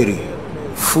Mary,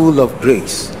 full of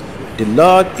grace, the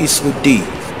Lord is with thee.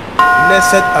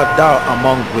 Blessed art thou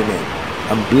among women,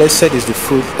 and blessed is the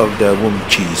fruit of thy womb,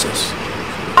 Jesus.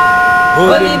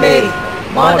 Holy Mary,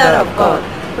 Mother of God,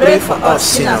 pray for us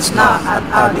sinners now and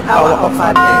at the hour of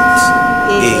our death.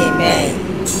 Amen.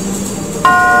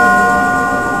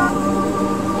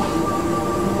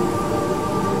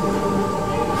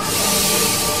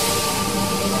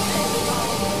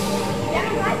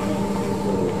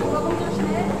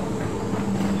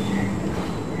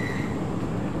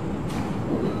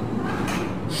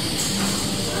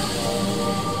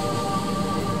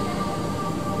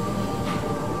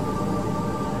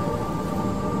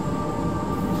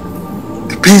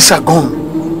 Things are gone.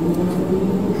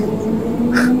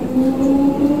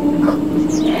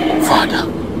 Father,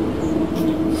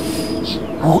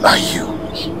 who are you?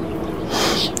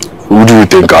 Who do you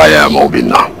think I am,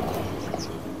 Obinna?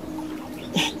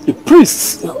 A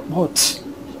priest, but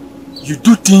you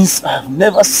do things I have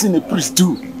never seen a priest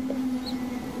do.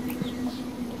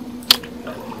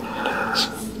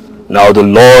 Now the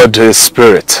Lord is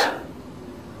Spirit,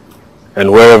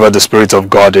 and wherever the Spirit of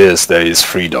God is, there is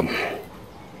freedom.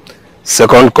 2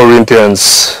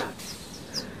 Corinthians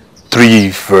 3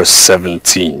 verse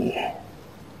 17.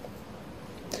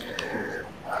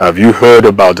 Have you heard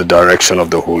about the direction of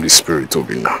the Holy Spirit,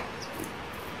 Obinna?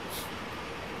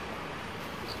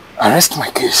 I rest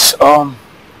my case.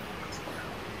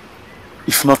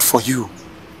 If not for you,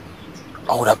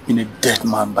 I would have been a dead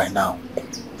man by now.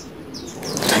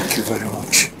 Thank you very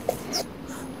much.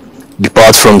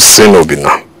 Depart from sin,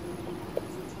 Obinna.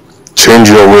 Change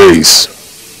your ways.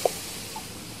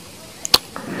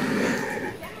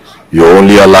 You're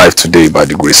only alive today by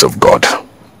the grace of God.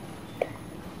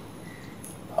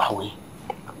 Are we?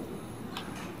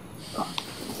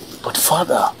 But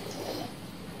Father,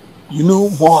 you know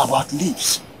more about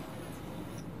leaves.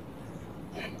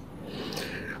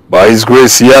 By His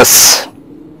grace, yes.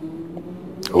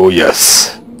 Oh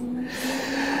yes.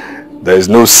 There is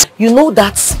no... You know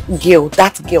that girl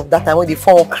that I want the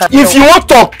phone. If you want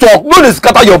talk, no dey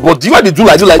scatter your body. Why they do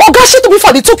like Oh gosh, shit to be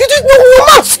for the talk. You didn't know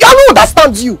I don't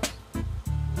understand you.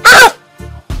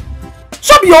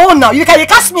 Show me your own now. You can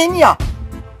cast me in here.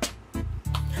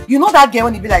 You know that girl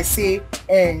when it be like say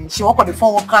she walk on the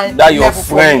phone one kind. That your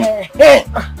friend.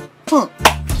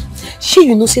 She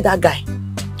you know see that guy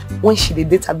when she dey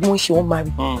date when she won't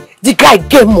marry. The guy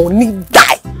get money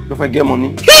die. If I get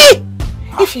money.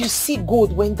 If you see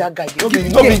gold when that guy no be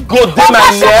gold dey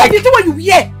my neck. The thing when you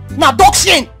wear na dog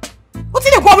shame. What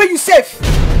did they go when you safe?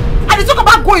 And they talk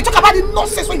about gold, you talk about the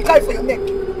nonsense when you carry for your neck.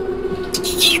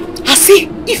 I say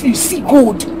if you see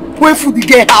gold when food the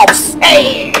get house.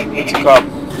 Hey.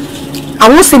 I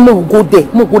won't say more go there,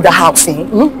 more go the house, eh?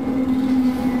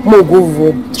 More go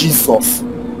rob Jesus.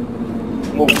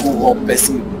 More go rob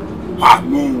person. Ah,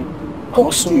 no.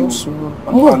 Also,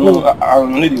 I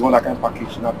need the one that can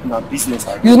package in a business.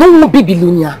 You know what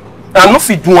Babylonia? I know if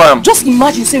you do am. Just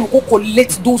imagine say we go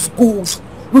collect those goals.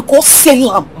 We go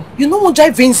sell them. You know what Jai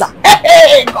Venza?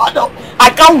 Hey, God, I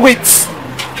can't wait.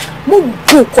 No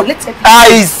go collect it.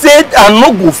 I said I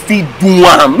no go fit do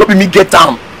am. No be me get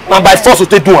am. Now by force to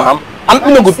take do am.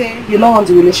 I'm not go. You don't want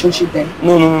the relationship then?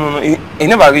 No. It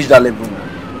never reached that level.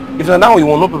 If not now you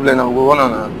want no problem, I will go run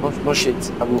on no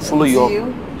shit. I will follow you up.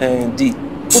 D.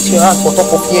 Put your hand for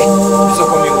top of here.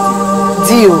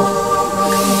 Deal.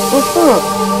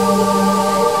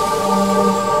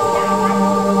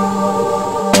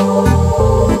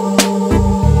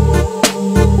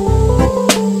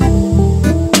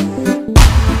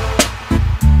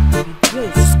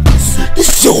 This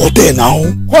is a hotel now.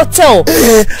 Hotel? I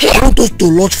want us to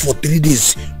lodge for 3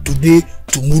 days. Today,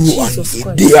 tomorrow, and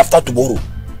the day after tomorrow.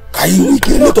 Can you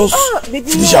let us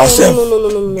finish ourselves?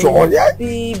 No.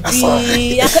 Baby, I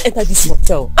can't enter this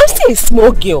hotel. I'm still a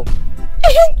small girl.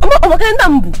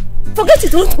 Forget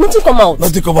it, nothing come out.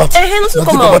 Nothing come out. Nothing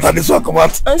come out. And this one come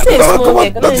out. I'm still a small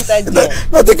girl, cannot enter there.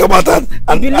 Nothing come out.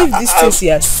 And believe these things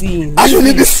you are seeing.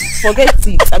 Actually, this. Forget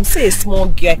it. I'm still a small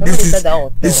girl, I cannot enter that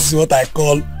hotel. This is what I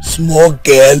call small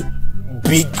girl,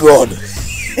 big God.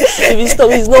 It's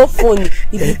not funny.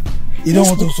 You don't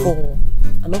want to.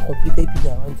 I'm not completed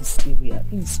building around this area.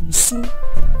 Please, you see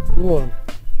one.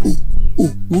 You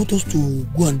want us to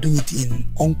go and do it in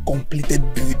uncompleted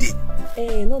building?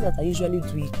 Not that I usually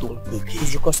do it though. Okay.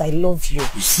 It's because I love you.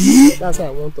 You see? That's why I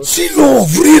want us. See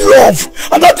love, real love.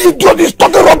 And that idiot is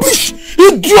talking rubbish.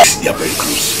 Idiot. They are very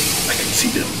close. I can see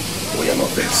them. We are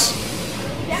not this.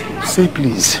 Say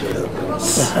please.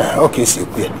 Okay, say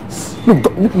please. Look,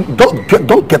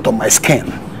 don't get on my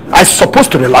skin. I'm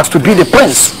supposed to relax to be the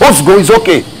prince. What's going is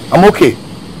okay. I'm okay.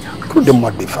 Could the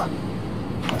mud differ?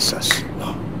 Yes.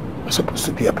 No. I'm supposed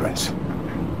to be a prince.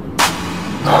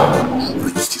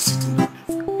 We're just sitting.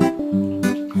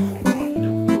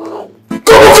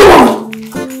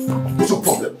 What's your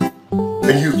problem?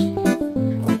 And you?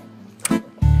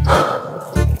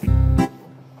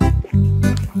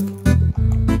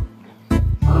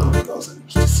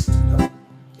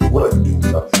 What are you doing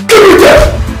now? Give me that!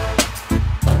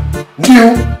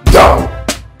 Kneel down!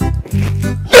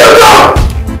 Kneel down!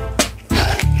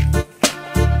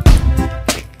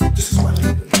 This is my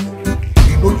name.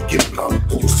 You know you came down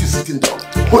and you're still sitting down.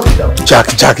 Put it down. Jack,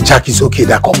 it's okay.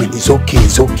 They're coming. It's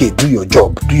okay. Do your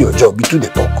job. You do the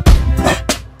talk.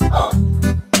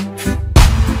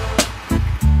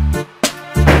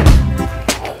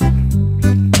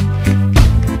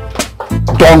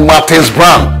 Don Martins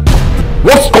Brown.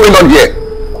 What's going on here?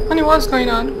 Honey, what's going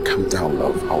on? Calm down,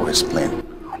 love. I will explain.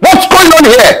 What's going on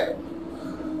here?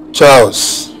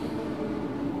 Charles,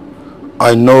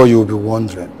 I know you'll be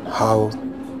wondering how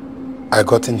I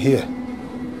got in here.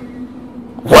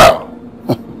 Well,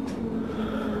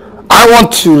 I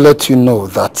want to let you know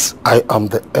that I am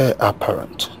the heir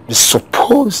apparent, the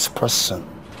supposed person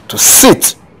to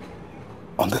sit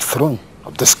on the throne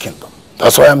of this kingdom.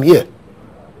 That's why I'm here.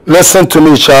 Listen to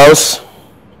me, Charles.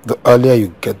 The earlier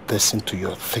you get this into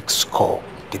your thick skull,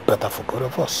 the better for both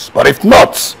of us. But if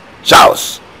not,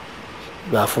 Charles,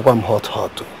 you are from hot.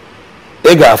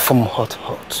 You are from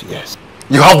hot, yes.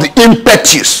 You have the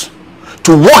impetus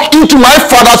to walk into my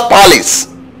father's palace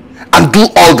and do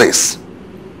all this.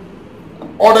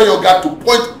 Order your guard to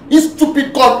point his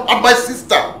stupid gun at my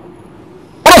sister.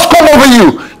 What has come over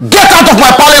you? Get out of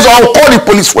my palace or I'll call the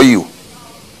police for you.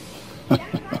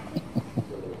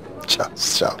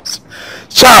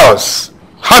 Charles,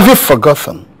 have you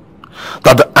forgotten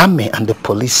that the army and the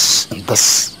police in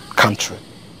this country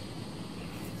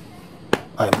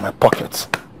are in my pocket?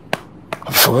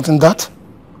 Have you forgotten that?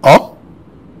 Oh?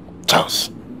 Charles,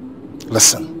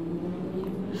 listen.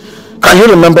 Can you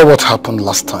remember what happened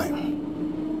last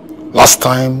time? Last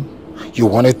time you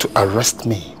wanted to arrest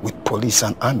me with police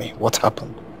and army. What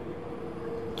happened?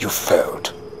 You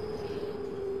failed.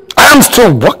 I am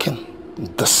still working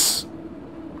in this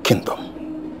kingdom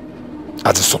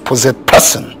as a supposed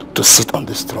person to sit on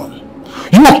this throne.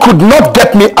 You could not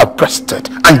get me arrested,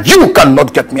 and you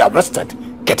cannot get me arrested.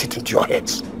 Get it into your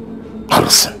heads. Now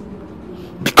listen,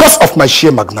 because of my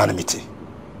sheer magnanimity,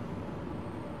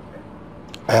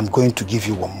 I am going to give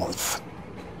you 1 month.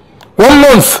 1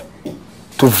 month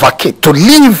to vacate, to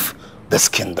leave this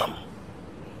kingdom.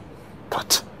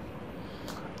 But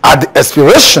at the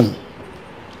expiration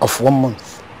of 1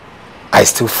 month, I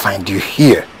still find you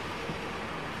here.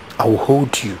 I will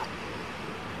hold you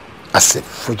as a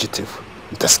fugitive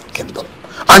this kingdom.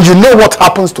 And you know what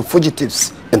happens to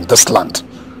fugitives in this land.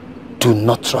 Do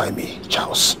not try me,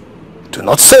 Charles. Do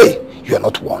not say you are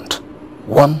not warned.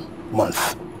 1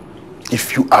 month.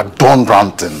 If you are done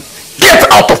ranting, get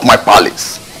out of my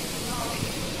palace.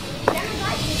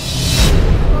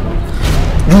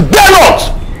 You dare not!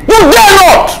 You dare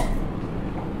not!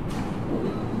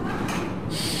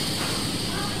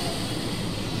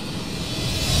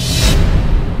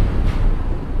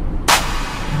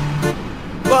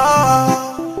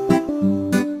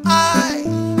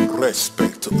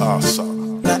 Respect to our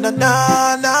son. Na na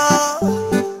na na.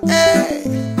 Hey,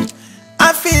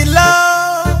 I feel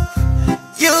love.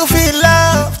 You feel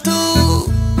love too.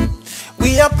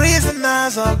 We are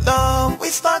prisoners of love. We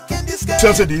stuck in this game.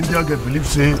 Tell the Indian girl believe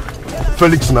say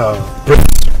Felix now.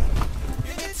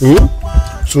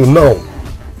 So now,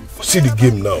 see the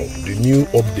game now, the new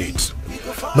update.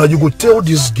 Now you go tell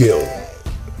this girl,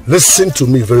 listen to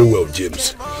me very well,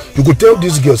 James. You go tell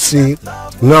this girl, say,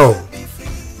 now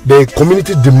the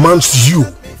community demands you,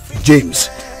 James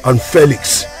and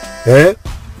Felix.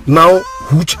 Now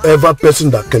whichever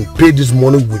person that can pay this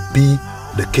money will be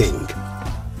the king.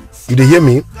 You dey hear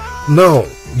me? Now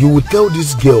you will tell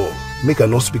this girl, make her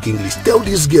not speak English. Tell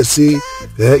this girl, say,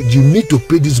 you need to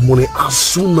pay this money as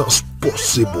soon as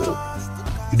possible.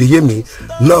 You dey hear me?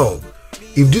 Now,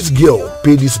 if this girl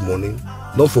pay this money,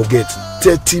 don't forget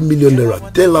 30 million naira.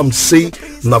 Tell them, say,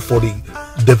 now for the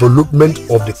development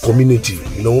of the community,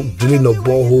 you know, drilling of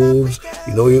boreholes,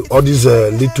 you know, all these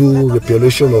little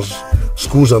reparation of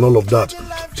schools and all of that.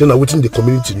 So now within the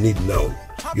community need now.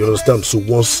 You understand? So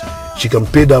once she can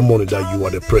pay that money, that you are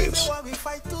the prince.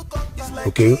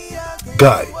 Okay?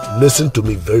 Guy, listen to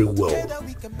me very well.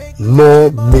 No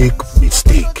make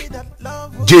mistake.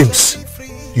 James,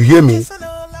 you hear me?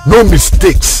 No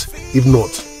mistakes. If not,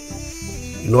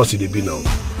 you know what they be now.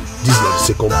 This is not the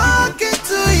second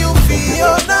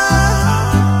video.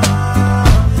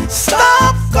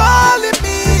 Stop calling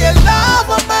me a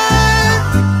lover man.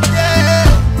 Yeah.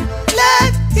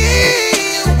 Let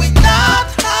him without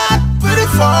heart pretty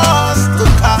forced to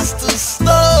cast a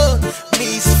stone.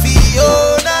 Miss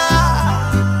Fiona.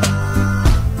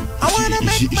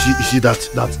 You see that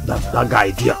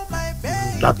guy there,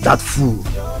 that fool,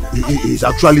 he is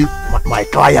actually my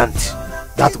client.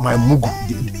 That my mugu,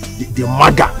 the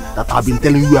maga that I've been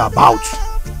telling you about,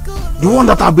 the one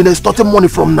that I've been extorting money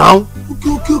from now.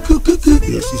 Okay.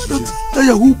 Yes. That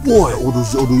Yahoo boy, all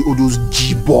those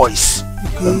G boys.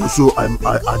 Okay. So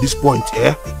at this point,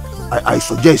 I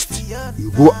suggest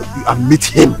you go and meet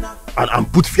him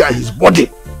and put fear in his body,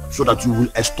 so that you will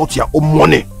extort your own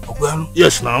money. Okay.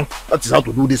 Yes, now that is how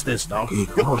to do these things now. Okay.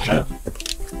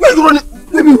 Where are you running?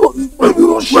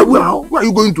 Where are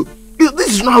you going to? This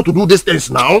is not how to do these things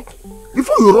now.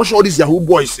 Before you rush all these Yahoo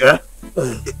boys,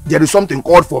 there is something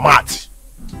called format.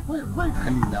 Why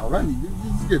Rani now? Rani,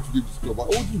 this get to this club. I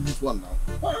want to do this one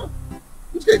now.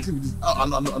 Which guy with this? I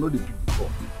know the people.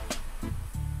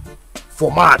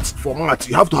 Format.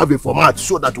 You have to have a format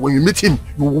so that when you meet him,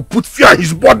 you will put fear in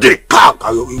his body.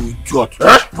 You idiot.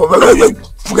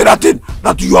 Forget that thing.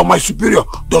 That you are my superior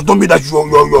does not mean that you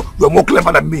are more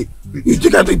clever than me. You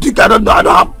think I don't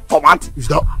have format? Is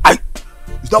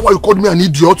that why you called me an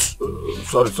idiot?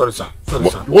 Sorry, sir. You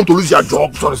want to lose your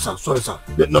job? Sorry, sir.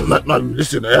 Now you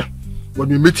listen, when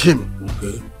you meet him,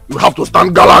 okay, you have to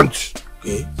stand gallant.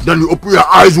 Okay. Then you open your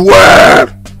eyes well.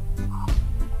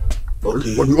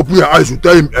 Okay. When you open your eyes, you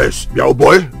tell him, yes, your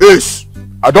boy, yes,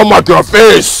 I don't mark your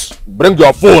face. Bring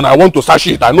your phone, I want to search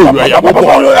it. I know you are your what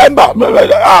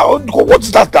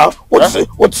is that now? What's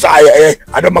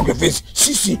I don't mark your face.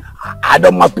 See, I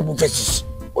don't mark people's faces.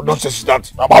 What nonsense is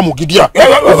that?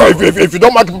 If you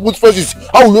don't mark people's faces,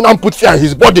 how will you not put fear in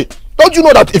his body? Don't you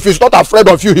know that if he's not afraid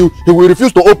of you, he will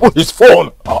refuse to open his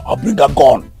phone? I'll bring that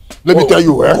gun. Let me tell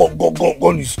you,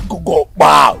 Go.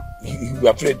 Wow. You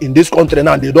are afraid. In this country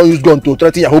now, they don't use gun to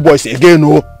threaten Yahoo boys again.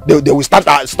 No, they will start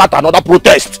another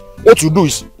protest. What you do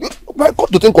is, come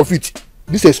to think of it,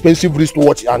 this expensive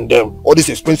wristwatch and all these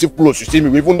expensive clothes you see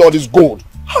me, even all this gold.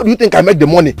 How do you think I make the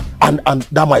money? And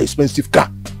that my expensive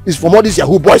car is from all these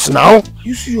Yahoo boys now.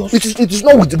 You serious? It is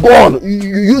not with the gun.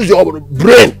 You use your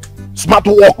brain, smart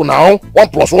work now. 1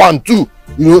 + 1 2.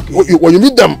 You know, when you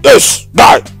meet them, yes,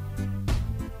 die.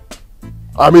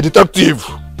 I'm a detective.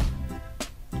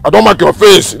 I don't mark your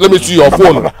face. Let me see your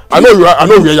phone. I know you are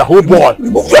Yahoo boy.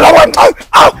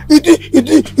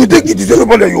 It is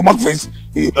everybody you mark face.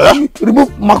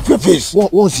 Mark your face.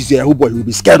 Once you say Yahoo boy, he will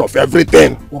be scared of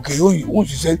everything. Okay,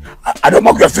 once you say I don't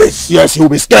mark your face. Yes, he will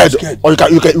be scared. Or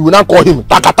you will not call him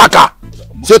Taka.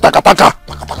 Say Taka.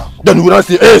 Then you will not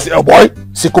say, hey, boy,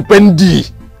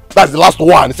 Sekupendi. That's the last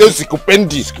one. It says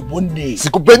Sikupendi.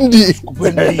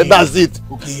 Sikupendi. That's it.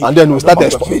 Okay. And then we start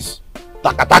the face.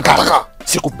 Taka.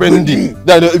 Sikupendi.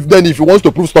 Then if he wants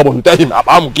to prove stubborn, you tell him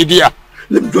Abamu Gidia.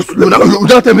 Let me just you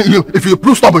don't tell me if you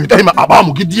prove stubborn, you tell him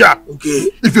Abamu Gidia.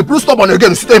 Okay. If you prove stubborn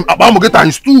again, you tell him Abamu get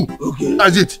times 2. Okay.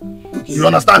 That's it. Okay. You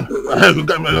understand? You can do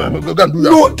that.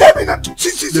 No, tell me that.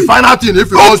 The final thing, if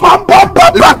he wants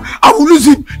I will lose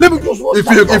him. Let me just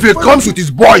if he comes with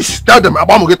his boys, tell them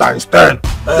Abamu get times 10.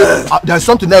 There's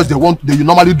something else they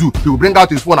normally do. He will bring out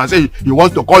his phone and say he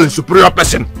wants to call a superior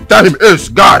person. Tell him, hey,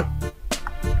 guy,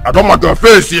 I don't want your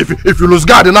face. If you lose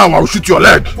guard now, I will shoot your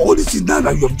leg. All this is now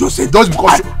that you have just said, just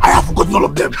because I have forgotten all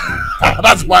of them.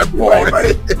 That's my boy.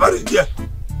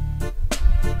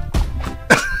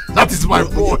 That is my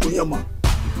boy.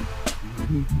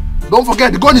 Don't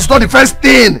forget, the gun is not the first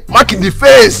thing. Mark in the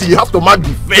face. You have to mark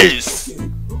the face.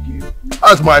 Okay.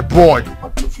 That's my boy.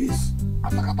 Mark the face.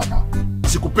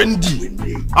 Sikupendi.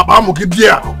 Abamu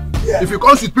Gidia. If he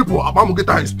comes with people, Abamu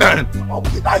Gita is 10.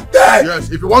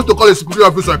 Yes, if you want to call a security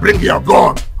officer, bring your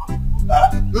gun.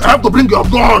 You have to bring your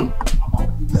gun.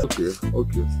 Okay.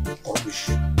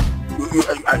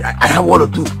 I have one or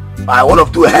two. I one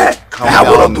of two hair.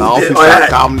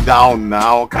 Calm down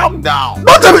now. Calm down.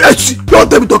 Don't tell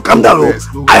me to calm down. Yes,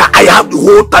 I have the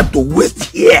whole time to waste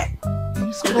here.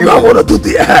 You have one or two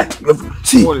things.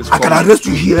 See, I can arrest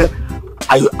you here.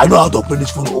 I know how to operate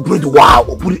this phone. Operate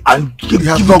it and give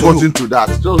it to you. Into that.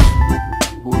 Just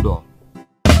hold on.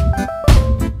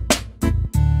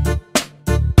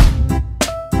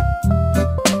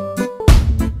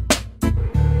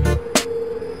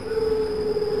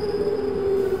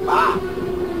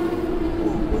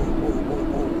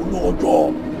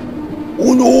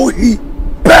 He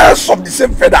birds of the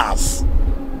same feathers.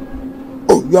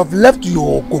 Oh, you have left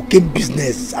your cocaine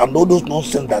business and all those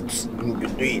nonsense that you've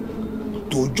been doing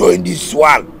to join this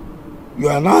one. You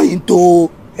are now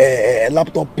into a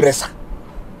laptop presser.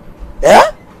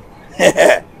 Yeah?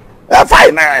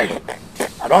 Fine. I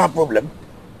don't have problem.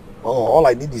 Oh, all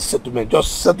I need is settlement.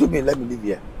 Just settle me and let me live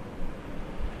here.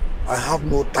 I have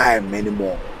no time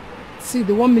anymore. See,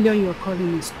 the 1 million you're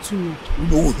calling is too much.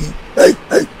 No, hey.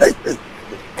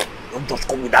 Don't just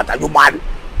call me that. Are you mad?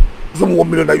 Some 1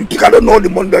 million that you think I don't know the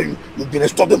money that you've been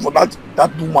extorted for that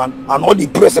woman and all the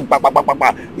press and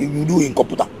you do in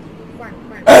computer.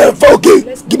 Okay,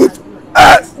 give me.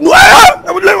 No,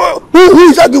 who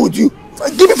is arguing with you?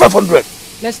 Give me 500.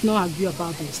 Let's not argue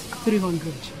about this.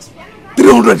 300.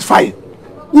 300 is fine.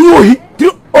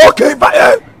 Okay, but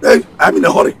I'm in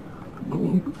a hurry.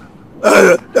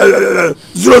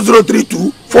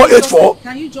 0032 484.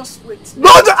 Can you just wait?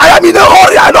 No, I am in a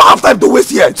hurry. I don't have time to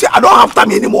waste here. See, I don't have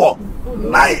time anymore.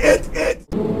 988.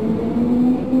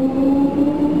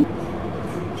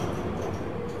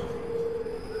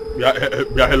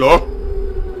 Yeah, hello?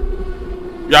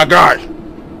 Yeah, guy.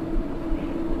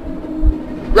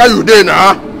 Where you there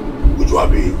now? Which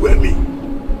one be? Where me?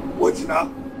 What's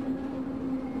now?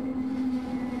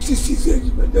 See, I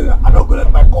don't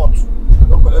collect my court.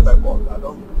 I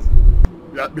don't.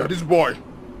 Yeah, this boy.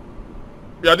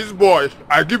 Yeah, this boy.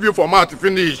 I give you format to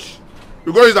finish.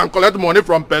 You go and collect money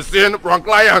from person, from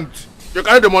client. You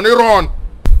carry the money run.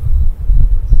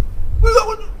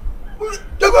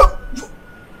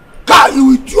 God,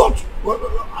 you idiot!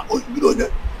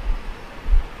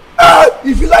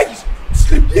 If you like,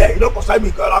 sleep there. You don't concern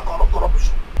me.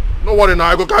 Corruption. No worry now.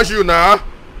 I go catch you now.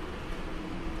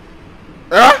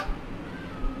 Eh?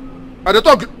 I dey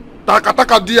talk.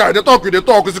 Taka dia. They talk.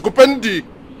 It's a kupendi.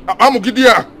 I'm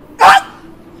Gidia.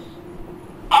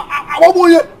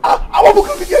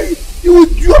 You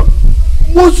idiot!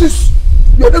 Moses.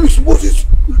 Your name is Moses.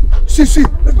 See.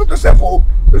 Respect yourself.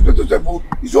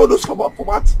 It's all those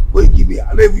format where you give me.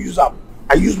 I don't even use them.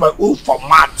 I use my own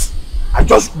format. I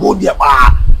just go there.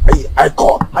 I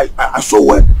saw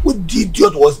what the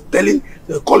idiot was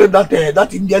calling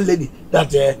that Indian lady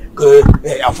that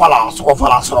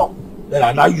Afala wrong. Then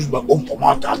I now use my own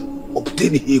format and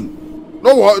obtain him.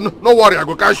 No worry, I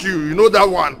go catch you. You know that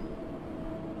one.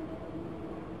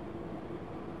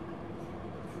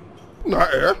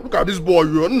 Look at this boy,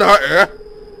 you.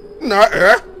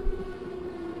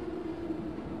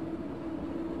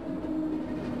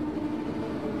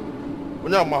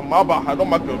 When you're my mother, I don't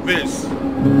make your face.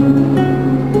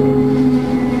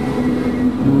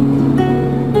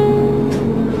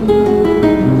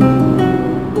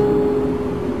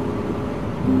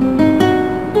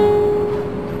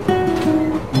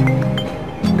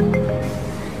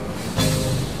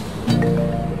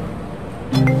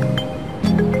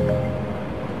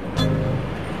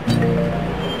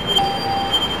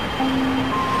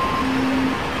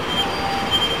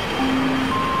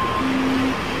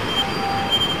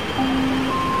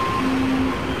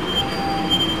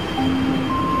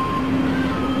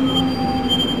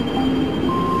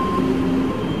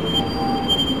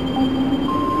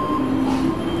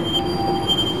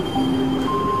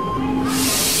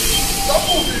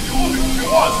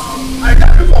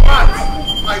 me for art.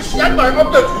 I shared my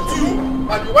update with you,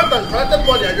 and you went and granted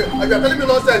money, and you are telling me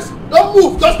nonsense. Don't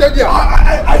move, just stay there.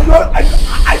 I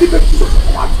didn't make you for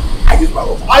art.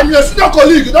 I'm your senior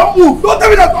colleague, don't move. Don't tell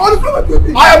me that.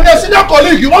 I am your senior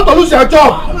colleague, you want to lose your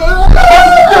job.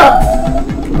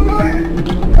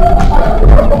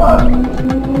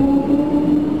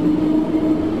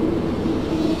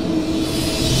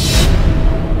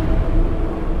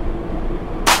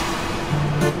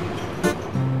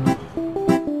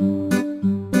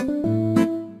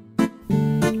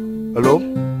 Hello?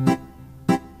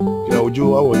 Yeah,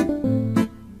 Uju, how are you?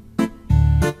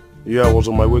 Yeah, I was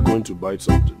on my way going to buy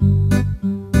something.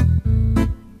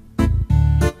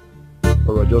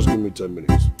 Alright, just give me 10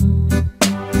 minutes. Yeah,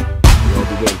 I'll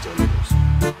be there in 10 minutes.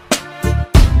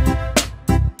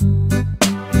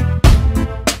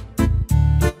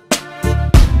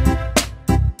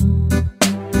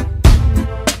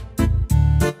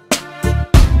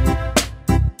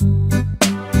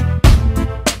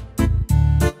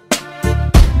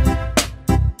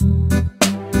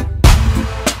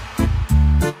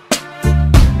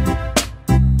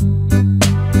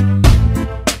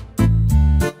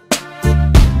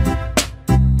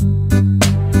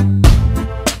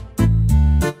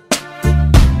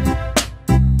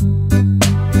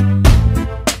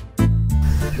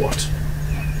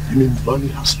 Money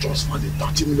has transferred the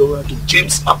 30 million to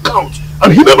James' account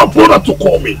and he never bothered to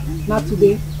call me. Not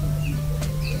today.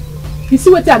 You see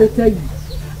what I tell you?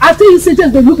 I tell you say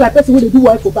James don't look like person when they do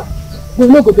work for back. But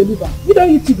no go deliver. You don't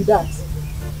need to be that.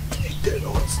 He dare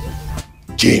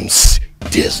not. James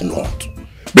dares not.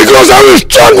 Because I will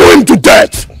strangle him to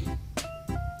death.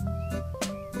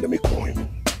 Let me call him.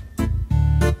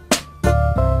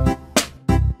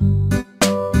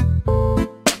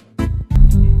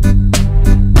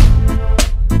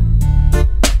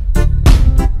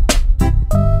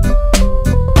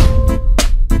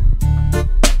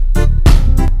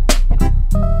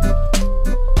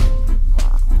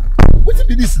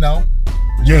 Now?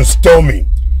 James, tell me.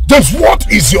 James,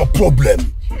 what is your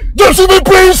problem? James, you be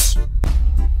prince?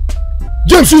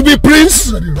 James, you be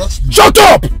prince? Shut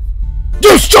up!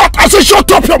 James, shut! I say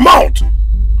shut up your mouth!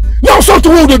 Now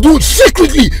something what they do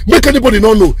secretly make anybody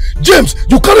not know. James,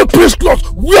 you carry prince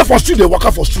cloth, wear for street, they walk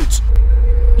out for streets.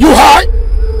 You high?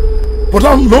 But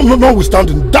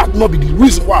notwithstanding, that not be the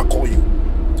reason why I call you.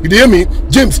 You hear me?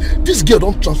 James, this girl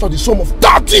don't transfer the sum of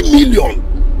 30 million.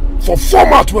 For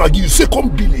format when I give you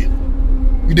second billion.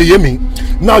 You hear me?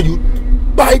 Now you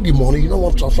buy the money, you don't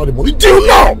want to transfer the money till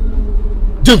now.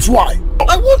 James, why?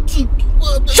 I want to.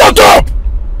 Shut up!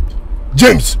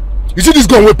 James, you see this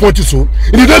gun will point you soon?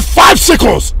 In the next 5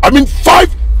 seconds, I mean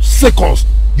 5 seconds,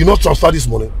 you not transfer this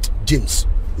money. James,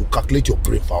 you calculate your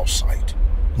brain for outside.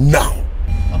 Now.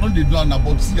 I know they do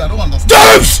about see, I don't understand.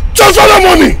 James! Transfer the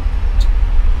money!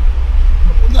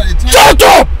 Shut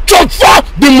up! Transfer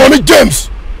the money, James!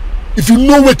 If you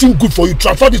know waiting good for you,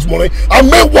 transfer this money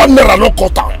and make 1 naira no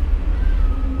cut down.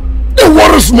 They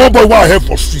worry small boy what I have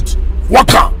for street.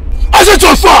 Waka. I said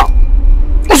transfer.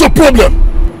 What's the problem?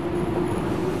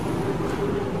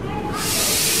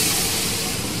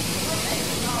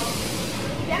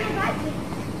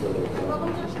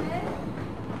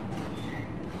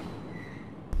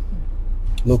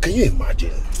 No, can you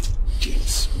imagine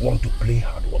James want to play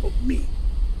hard one of me?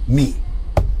 Me.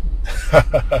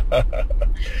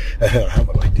 I have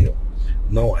an idea.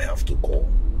 Now I have to call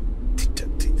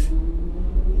detective.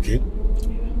 Okay?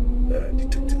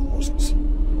 Detective Moses.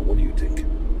 What do you think?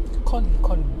 Call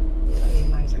him.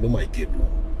 I know my game now.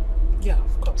 Yeah,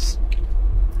 of course.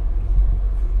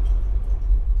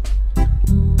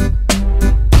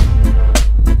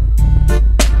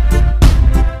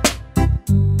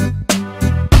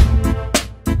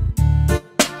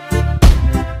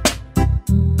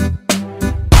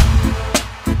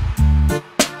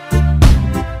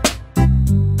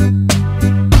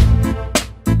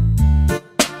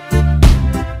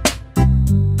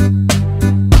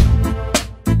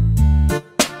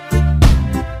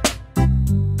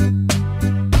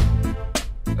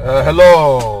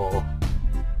 Hello.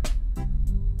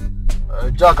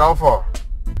 Jack, how far?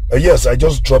 Yes, I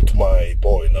just dropped my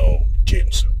boy now,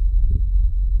 James.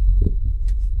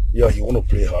 Yeah, he want to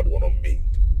play hard one on me.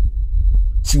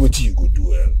 See what you go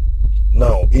do, eh?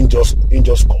 Now, in just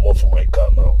come out from my car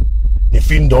now. If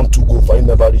he don't to go, if I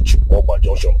never reach Oba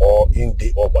Junction or in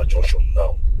the Oba Junction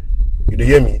now. You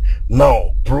hear me?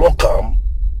 Now, block him,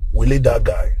 we let that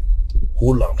guy,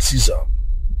 hold him, seize him,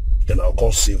 then I'll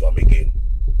come save him again.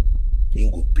 He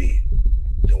go pay,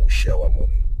 then we'll share our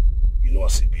money. You know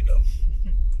what I be now.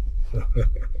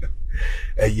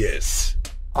 Yes.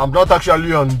 I'm not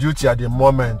actually on duty at the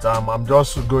moment. I'm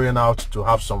just going out to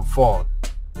have some fun.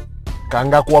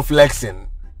 Kangakwa flexing.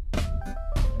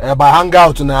 But hang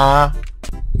out now.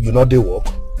 You know they work.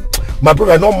 My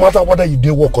brother, no matter whether you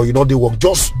dey work or you know they work,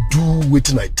 just do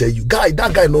wetin I tell you. Guy,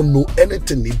 that guy don't know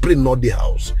anything. He bring not the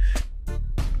house.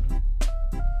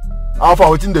 How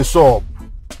far within the shop?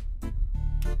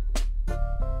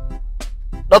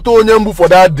 That only move for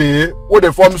that day. What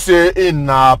the form say in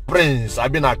prince, I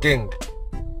been a king.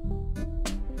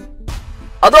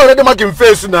 I don't already make him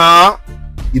face now.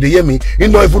 You dey hear me? He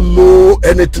don't even know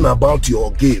anything about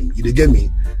your game. You dey get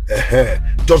me?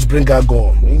 Just bring her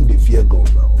gun. Bring the fear gun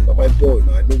now. But my boy,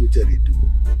 now I know what they do.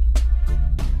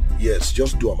 Yes,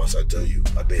 just do as I tell you.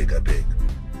 I beg, I beg.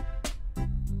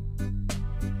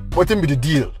 What be the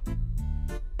deal?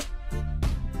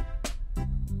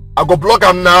 I go block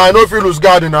him now. I know if he lose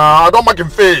guard now. I don't make him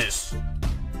face.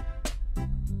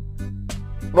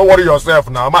 Don't worry yourself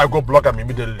now. I might go block him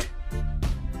immediately.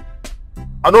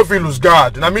 I know if he lose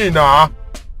guard. And I mean now,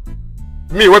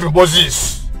 me with the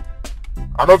bosses.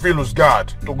 I don't feel lose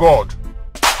guard to God.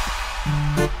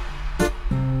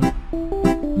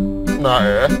 This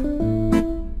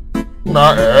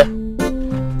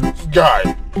guy,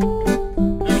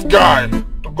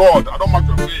 to God, I don't make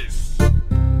your face.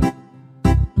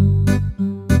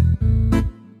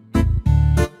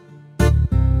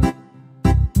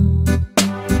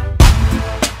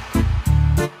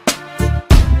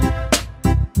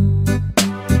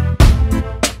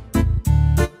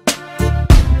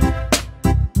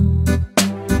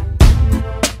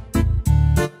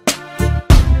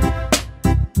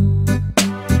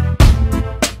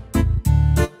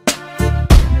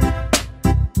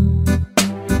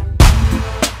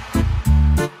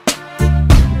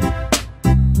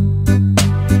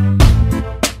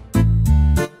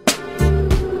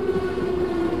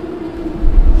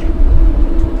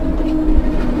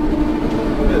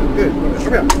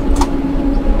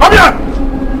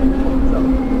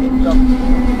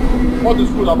 What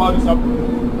is good about this happening?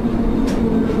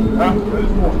 Huh?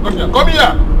 Come here, come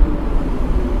here!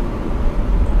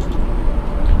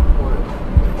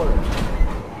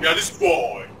 Yeah, this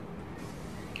boy.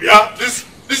 Yeah, this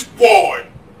boy.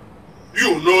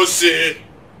 You know say,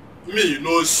 me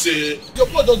no say. Your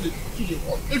blood does the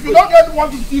if you don't get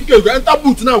 150K, you enter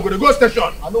boot now, we're gonna go station.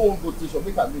 I don't want to go station,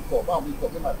 make a make up.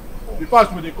 Be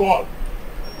fast with the call.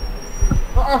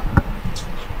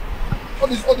 All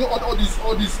these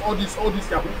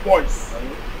Yahoo boys.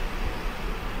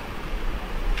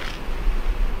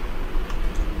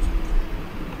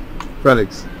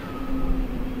 Felix,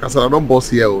 because I don't boss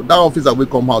here. That officer will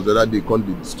come house the other day, can't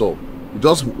be disturbed. You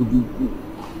just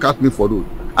cut me for road.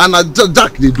 And I just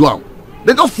Jack they do am.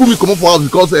 They just pull me come up for house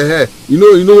because you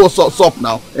know what's up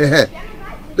now.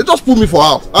 They just pull me for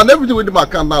house. And everything within my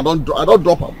account now, I don't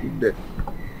drop am there.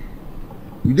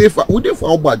 We dey for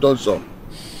Oba Johnson.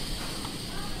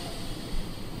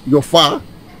 You're far.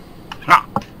 Ha!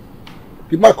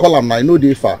 You might call him now. I know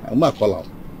they far. I might call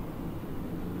him.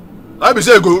 I be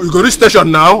say you go reach station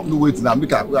now. No wait now.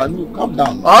 Calm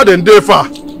down. Ah, then they far.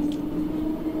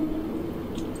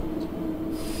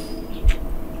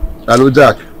 Hello,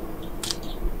 Jack.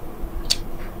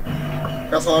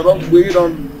 Because I don't wait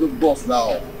on the bus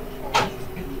now.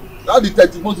 That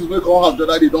detective Moses will come house the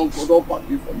other day. Don't pack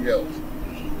me from here.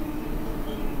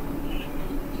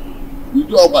 We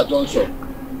do Oba Johnson.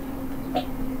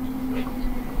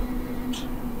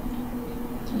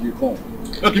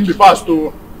 Let him be fast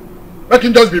too. Let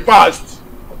him just be fast.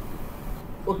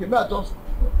 Okay, may I just...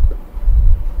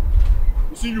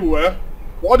 You see you,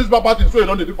 all these bad things you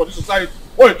don't do for this society.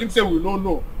 What you think say we don't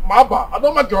know? Maba, I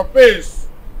don't make your face.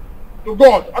 To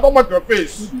God, I don't make your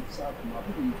face.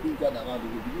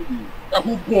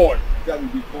 Yahoo boy. That will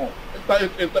be gone.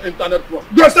 Internet pro.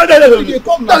 Yes,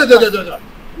 come now.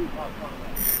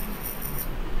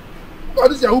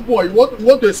 This Yahoo boy, you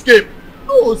want to escape?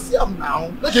 No, see him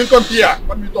now. Let him come here.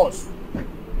 What we does?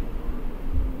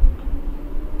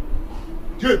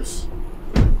 James,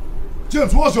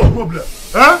 what's your problem?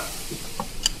 Huh?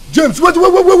 James, what do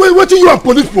you and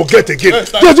police forget again?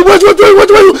 Yes, James,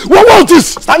 what is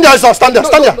this? Stand there, sir. Stand there.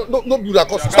 No, do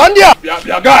that. Stand there. Be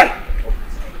a guy.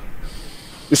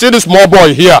 You see this small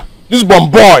boy here? This bomb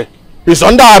boy is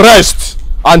under arrest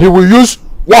and he will use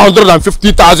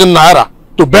 150,000 naira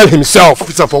to bail himself.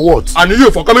 Officer, for what? And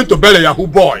you for coming to bail a Yahoo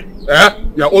boy.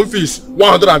 Your own fees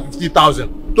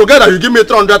 150,000. Together you give me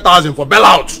 300,000 for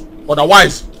bailout.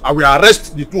 Otherwise, I will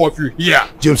arrest the two of you here.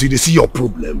 James, you see your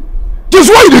problem. James,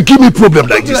 why you give me problem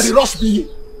like this? They rush me.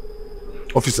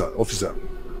 Officer,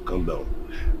 calm down.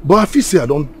 But I feel say I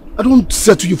don't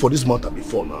settle you for this matter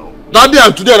before now. That day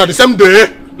and today are the same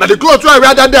day. Now the clothes I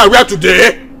wear that day I wear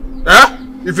today. Eh?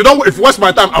 If you waste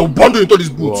my time, I will bundle into this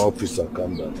boot. Oh, officer,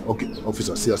 calm down. Okay,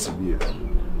 officer, see us here.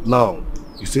 Now,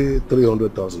 you say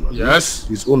 300,000. Yes.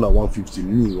 His own at 150,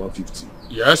 me 150.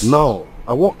 Yes. Now,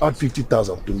 I want to add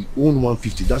 50,000 to his own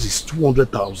 150. That is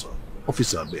 200,000.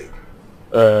 Officer, I beg.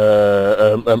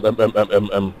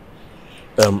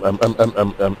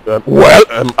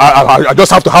 Well, I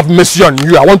just have to have mercy on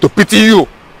you. I want to pity you.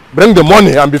 Bring the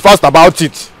money and be fast about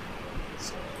it.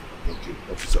 Okay,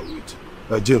 officer, wait.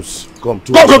 James, come.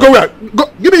 Go, where? Go,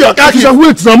 give me your car key. Officer,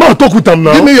 wait. I'm going to talk with him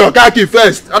now. Give me your car key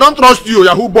first. I don't trust you,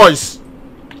 Yahoo boys.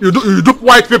 You dupe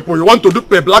white people. You want to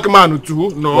dupe a black man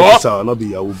too? No. Officer, I'll not be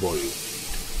Yahoo boy.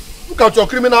 Look at your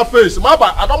criminal face.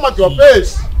 Maba, I don't like your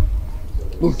face.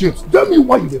 No, James, tell me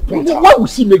why you the point. Why would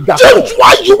she make that? James,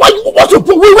 why you? What's your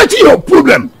problem? What's your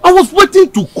problem? I was waiting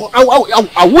to call.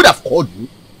 I would have called you.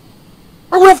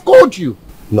 I would have called you.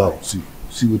 Now, see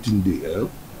what in there,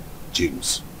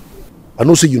 James. I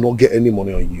know say you don't get any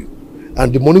money on you.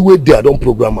 And the money where there, I don't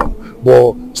program them.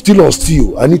 But still on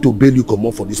still, I need to bail you come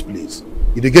up for this place.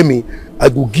 If they get me, I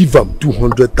go give them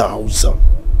 200,000.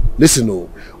 Listen,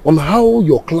 on how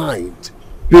your client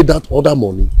pay that other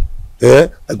money, I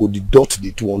go deduct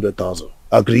the 200,000.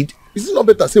 Agreed? Is it not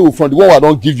better say from the one I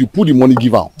don't give you, put the money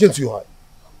give out? James, you high.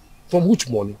 From which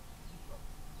money?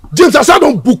 James, I said I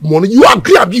don't book money. You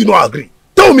agree or you not agree?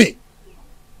 Tell me.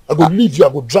 I go leave you, I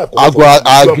go drive. I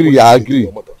agree.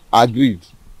 Agreed.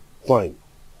 Fine.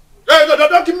 Hey, no,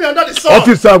 don't give me under the sun.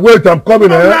 Officer, wait, I'm coming.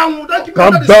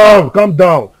 Calm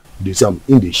down. They say I'm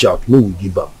in the shout. No, we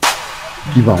give up.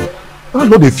 Give up. I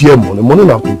know they fear money. Money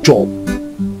now to chop.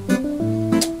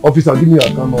 Officer, give me your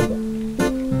account number.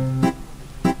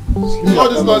 All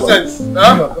this nonsense.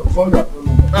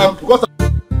 Because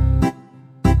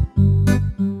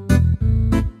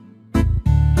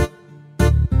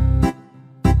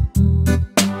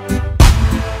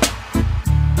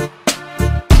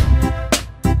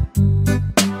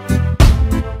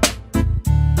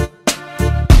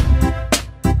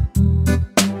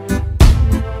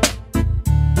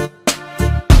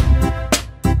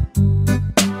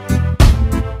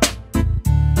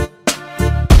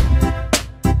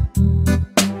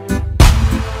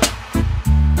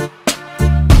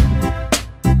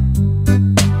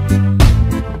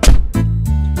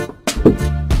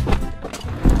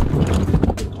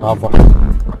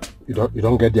You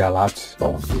don't get the alert.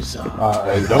 Officer.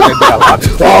 You don't get the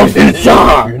alert.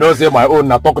 Officer. You know say my own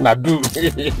na talk na do.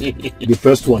 The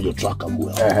first one you track him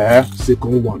well.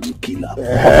 Second one you kill him.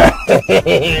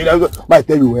 I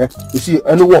tell you you see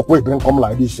any work wey bring come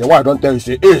like this, why I don't tell you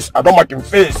say Ace, I don't make him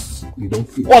face. You don't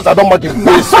feel. Once I don't make him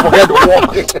face, forget the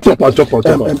work. Chop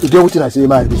on. You get what I say,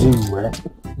 man?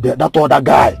 That other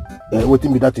guy,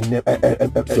 waiting me that in name,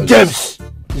 James.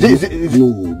 No,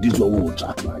 this one will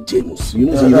track my James. You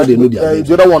know they know their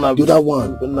the other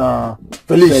one. Nah,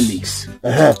 Felix.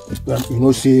 You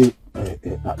know, see,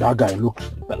 that guy looks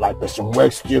like person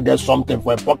where still get something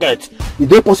for a pocket.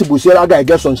 Is it possible say that guy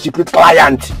get some secret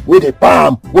client with a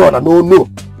palm? Well, I don't know.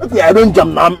 If I arrange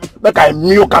him now, make I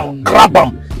milk and grab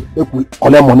him. If we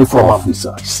collect money from him.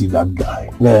 Officer, see that guy.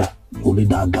 Yeah. Only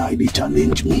that guy, they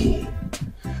challenge me.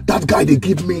 That guy, they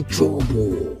give me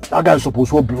trouble. That guy is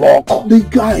supposed to block. The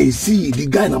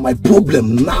guy now my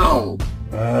problem now.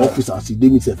 Officer, see, they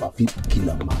myself a fit kill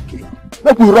him.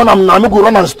 Make we run him now, make we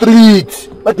run on street.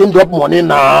 Make him drop money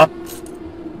now.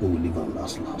 We will leave him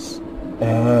last.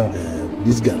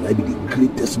 This guy might be the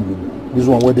greatest movie. This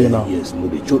one where they now? Yes, no,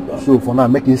 they choke that. So for now,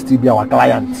 make him still be our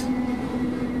client.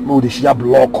 No, they share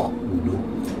block.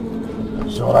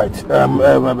 It's alright.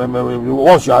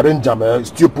 Once you arrange them,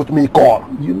 still put me call.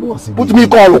 You know, put me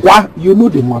call. What? You know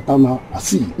the matter now. I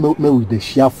see. No, with the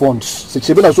share funds.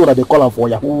 67 so that they call them for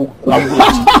Yahoo language.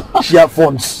 Share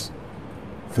funds.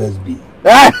 First B.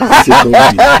 Second B.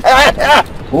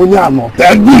 Oh yeah, no.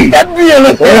 Third B.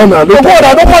 Oh yeah, no. Don't put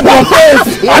your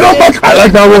face. I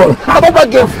like that one. I don't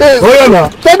put your face. Oh yeah, no.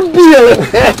 Third B.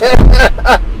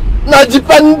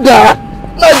 Najipenda.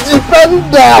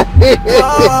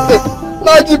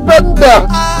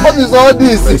 What is all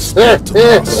this? Oh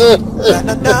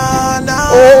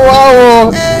wow.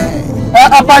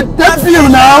 About that bill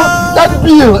now. That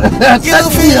bill.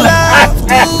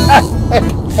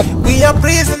 We are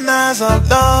prisoners of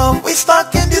love. We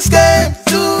stuck in this game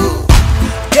too.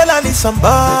 Girl, I need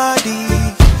somebody.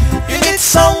 You need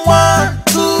someone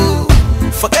to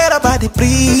forget about the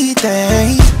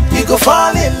pretense. You go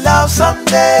fall in love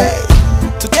someday.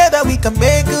 Together we can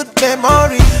make good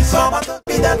memories.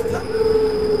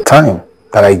 Time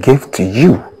that I gave to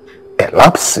you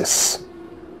elapses,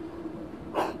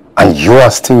 and you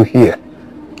are still here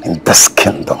in this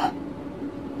kingdom.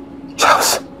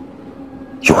 Charles,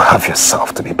 you have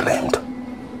yourself to be blamed.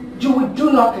 You will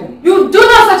do nothing. You do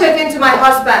not such a thing to my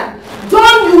husband.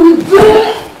 Don't you will do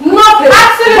nothing.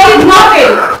 Absolutely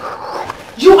nothing.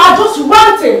 You are just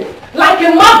ranting like a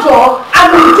mad dog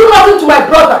and will do nothing to my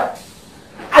brother.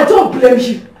 I don't blame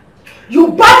you. You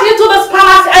barge into this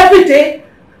palace every day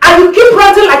and you keep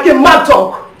ranting like a mad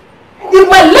dog. If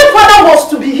my late father was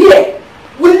to be here,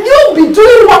 will you be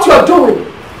doing what you are doing?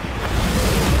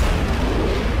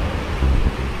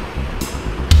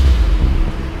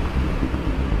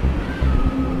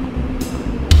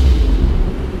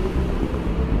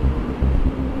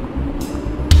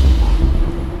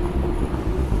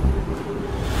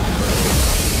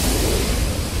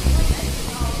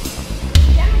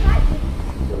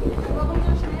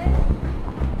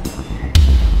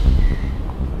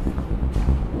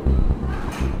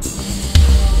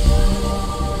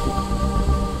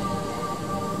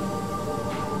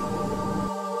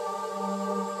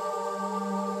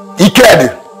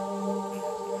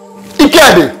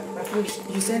 Ikedi!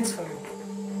 You sent for him.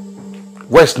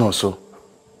 Where's Nonso?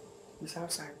 He's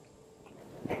outside.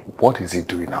 What is he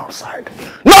doing outside?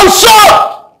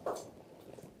 Nonso!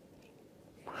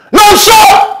 Nonso!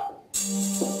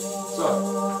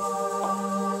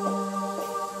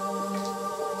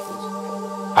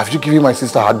 Have you given my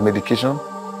sister hard medication?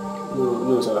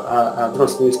 No, sir. I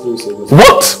just finished 3 seconds.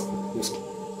 What? Yes, sir.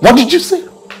 What did you say?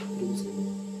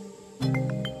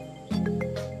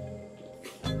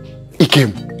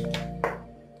 Ikem,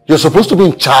 you're supposed to be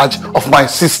in charge of my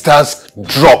sister's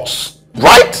drugs,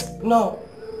 right? No,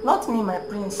 not me, my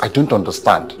prince. I don't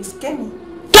understand. It's Kenny.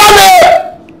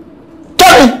 Kenny!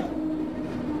 Kenny!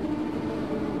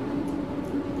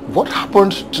 What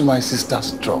happened to my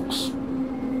sister's drugs?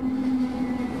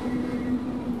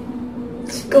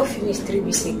 She got finished 3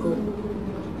 weeks ago.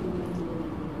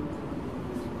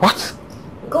 What?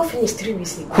 Got finished 3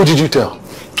 weeks ago. Who did you tell?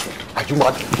 Are you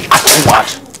mad? Are you mad?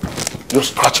 You're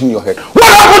scratching your head. What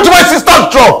happened to my sister's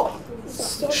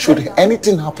drug? Should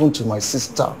anything happen to my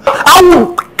sister, I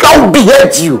will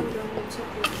behead you.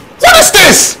 What is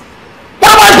this?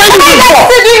 What am I paying you for?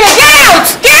 Get out!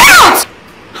 Get out!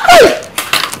 Hey!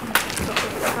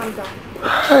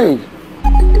 Hey!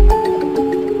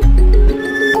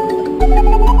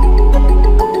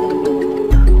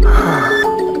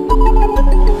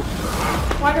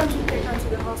 Why don't you take her to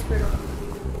the hospital?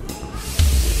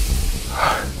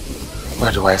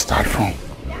 Where do I start from?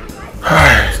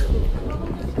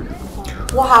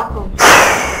 What happened?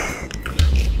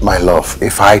 My love,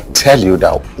 if I tell you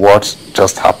that what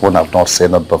just happened, I've not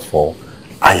seen it before,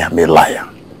 I am a liar.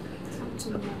 Talk to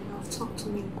me, my love. Talk to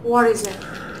me. What is it?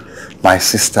 My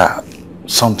sister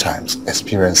sometimes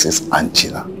experiences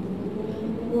angina.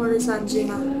 What is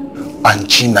angina?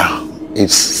 Angina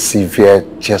is severe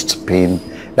chest pain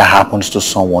that happens to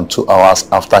someone 2 hours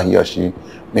after he or she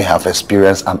may have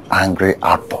experienced an angry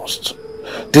outburst.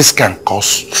 This can cause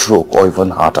stroke or even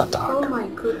heart attack. Oh my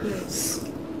goodness.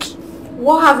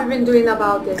 What have you been doing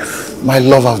about this? My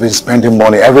love, I've been spending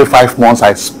money. Every 5 months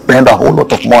I spend a whole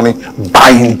lot of money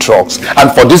buying drugs.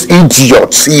 And for these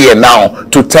idiots here now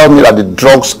to tell me that the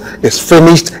drugs is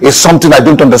finished is something I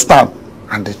don't understand.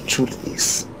 And the truth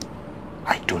is,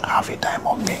 I don't have a dime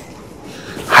on me.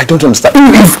 I don't understand.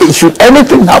 If should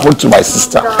anything happen to my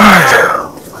sister,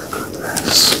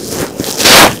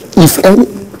 if any...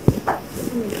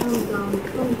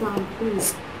 Calm down,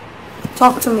 please.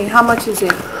 Talk to me. How much is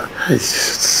it?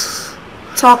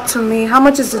 Talk to me. How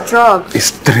much is the drug?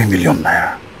 It's 3 million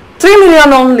naira. 3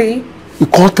 million only? You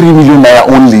call 3 million naira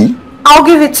only? I'll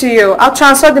give it to you. I'll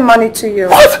transfer the money to you.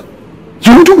 What?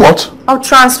 You will do what? I'll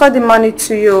transfer the money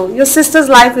to you. Your sister's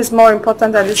life is more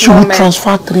important at this moment. You will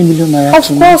transfer 3 million naira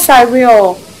to me? Of course I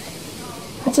will.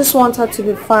 I just want her to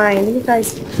be fine. You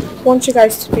guys, want you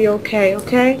guys to be okay,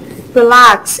 okay?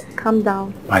 Relax. Calm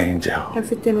down. My angel.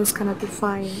 Everything is gonna be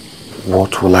fine.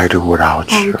 What will I do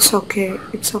without you? Oh, it's okay.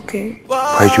 It's okay.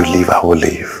 Where you live, I will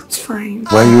live. It's fine.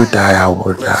 Where you die, I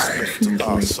will die.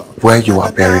 Where you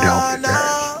are buried, I will be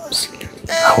buried.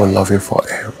 I will love you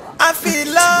forever.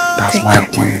 That's my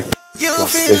queen. You're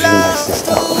saving my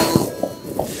sister.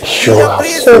 Sure, I'll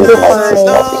save my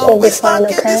sister. She'll be fine,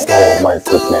 okay? Oh my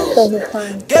goodness. She'll be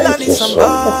fine. Thank you so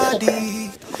much.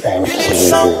 Thank you.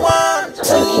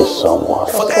 Thank you so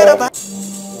much.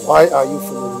 Why are you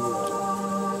following me?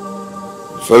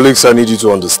 Felix, I need you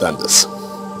to understand this.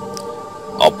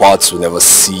 Our paths will never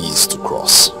cease to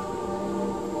cross.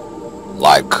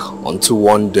 Like until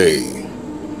one day,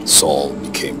 Saul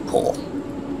became Paul.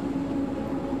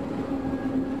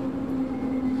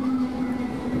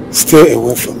 Stay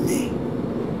away from me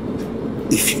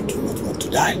if you do not want to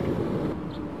die.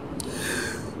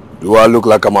 Do I look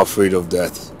like I'm afraid of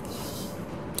death?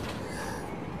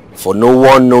 For no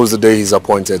one knows the day he's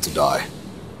appointed to die.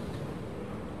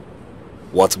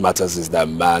 What matters is that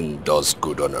man does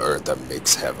good on earth and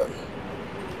makes heaven.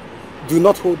 Do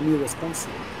not hold me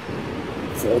responsible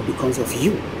for because of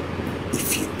you.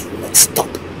 If you do not stop,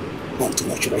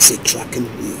 until should I say tracking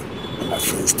me and my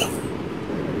friends down.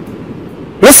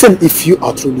 Listen, if you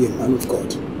are truly a man of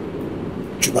God,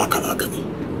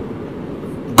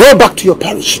 go back to your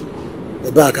parish.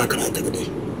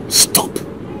 Stop.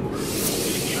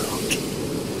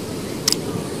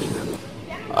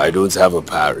 I don't have a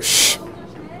parish.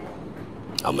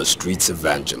 I'm a streets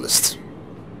evangelist.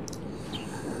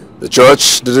 The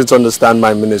church didn't understand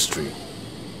my ministry.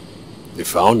 They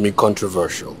found me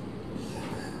controversial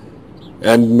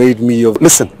and made me of...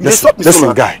 Listen,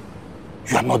 guy.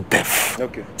 You are not deaf.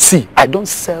 Okay. See, I don't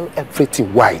sell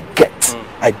everything what I get.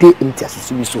 I did empty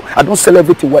as you see, so I don't sell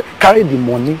everything what carry the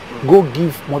money, go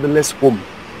give motherless home.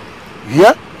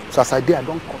 Yeah? So as I did, I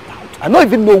don't cut out. I don't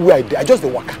even know where I did. I just the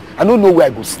work. I don't know where I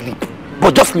go sleep.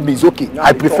 But just sleep is okay. Now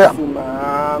I prefer.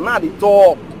 Now they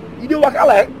talk. You don't work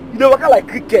like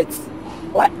crickets,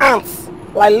 like ants,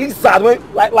 like lizard,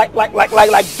 like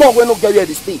dog when no get where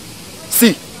they stay.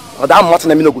 See, that mountain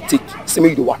I no go take. See me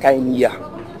you the work in here.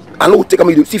 I know take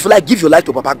me. See if you like give your life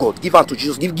to Papa God, give unto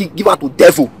Jesus, give unto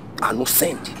devil. I no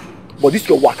send. But this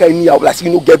your work in here. Like see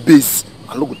you no get base.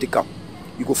 I no go take am.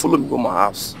 You go follow me go my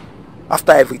house.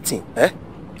 After everything,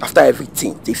 After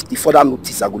everything, if the further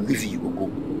notice, I go leave you go.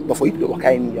 But for you to work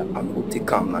in here, I go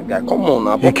take am now, guy. Come on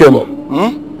now. You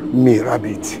came. Me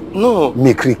rabbit. No.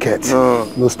 Me cricket.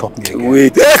 No stop me again.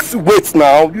 Wait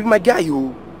now. You my guy,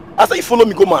 you. I said you follow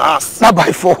me go my house. Not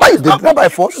by force. Why is that? Not by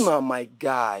force. Nah, my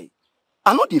guy.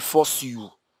 I know they force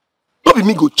you. Not be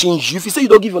me go change you. If you say you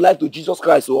don't give your life to Jesus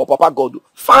Christ or Papa God,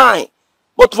 fine.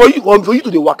 But for you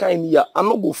to the work in here, I'm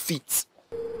not go fit.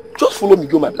 Just follow me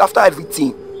go my. After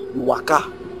everything, you waka.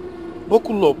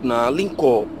 Buckle up now, link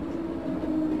up.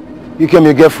 You came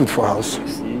here get food for house.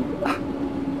 See?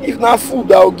 If not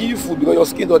food, I'll give you food because your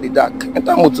skin don't the dark.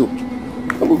 Enter motor.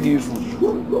 I will give you food.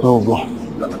 No go.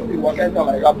 You walk enter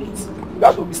like rabbits. You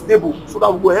have to be stable so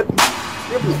that we go help you.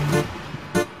 Stable.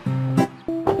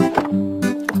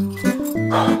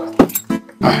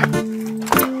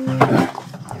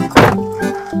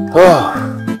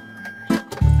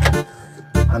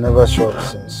 I never showed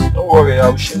since. Don't worry, I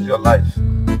will change your life.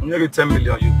 I'm nearly 10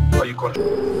 million you control.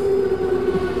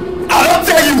 I don't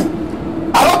tell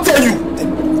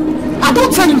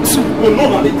you too.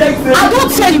 No, they tell you. I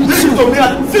don't tell you too. Listen to me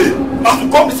and see. As you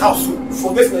come this house,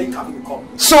 forget that you can't come.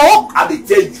 So? And they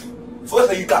tell you. Forget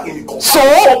that you can't come. So?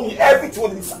 Tell me everything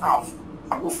in this house.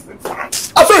 I go for it. I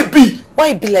saw it be. Why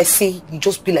it be like say you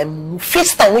just be like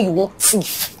first time when you want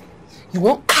thief. You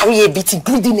won't carry everything,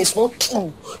 greediness won't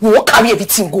kill. You won't carry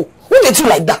everything go. When they do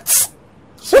like that?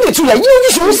 When they do like, you know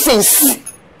this no sense.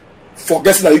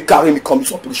 Forgetting that you carry me come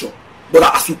this operation. But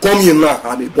as you come here now,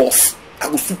 I'm a boss. I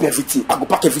go sweep everything. I go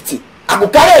pack everything. I go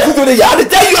carry everything to the yard. I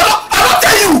tell you, I don't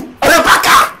tell you. I'm a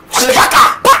packer. I'm a packer.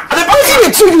 I'm a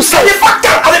packer. You say. I'm a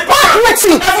packer. I'm a packer.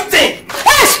 Everything.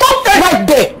 Hey, stop that right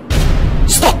there.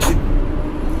 Stop.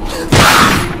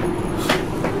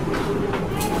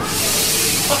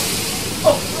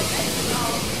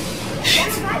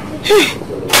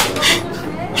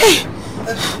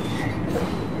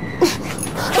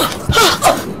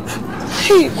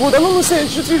 Hey, God, I don't know say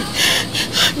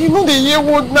you know the year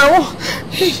word now.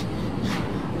 Hey.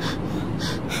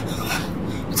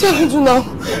 What are you do now?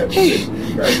 Hey.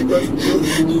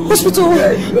 Hospital. What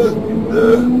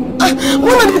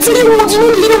are they telling you what you know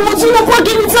the year word? You know what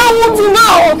give me that word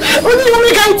now? What do you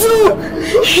make I do?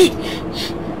 Hey.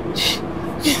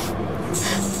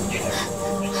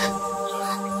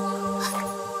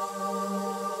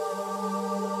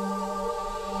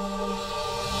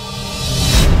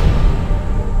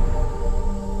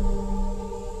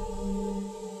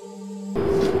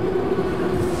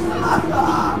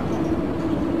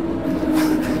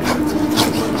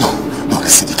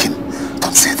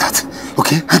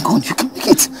 Hang on, you can make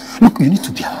it. Look, you need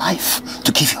to be alive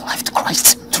to give your life to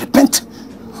Christ, to repent.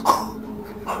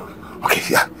 Okay,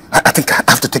 yeah. I think I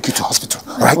have to take you to hospital,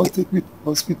 right? Don't take me to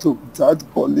hospital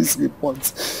without police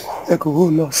reports. Echo,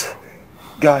 who knows?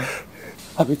 Guy,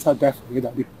 I better die for you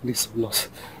than the police will lose.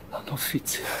 I'm not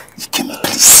fit. Ikeme,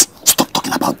 please. Stop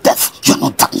talking about death. You're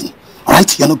not dying.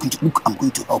 Alright? You're not going to look, I'm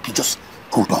going to help you. Just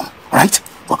hold on. Alright?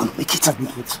 We're going to make it. I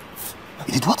need water.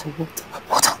 You need what?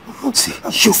 Water. See,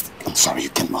 I'm sorry, you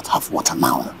cannot have water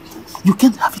now. You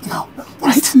can't have it now,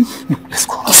 right? Let's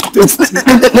go. Let's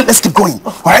keep going.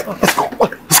 All right? Let's go.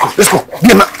 Let's go.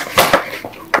 Get now.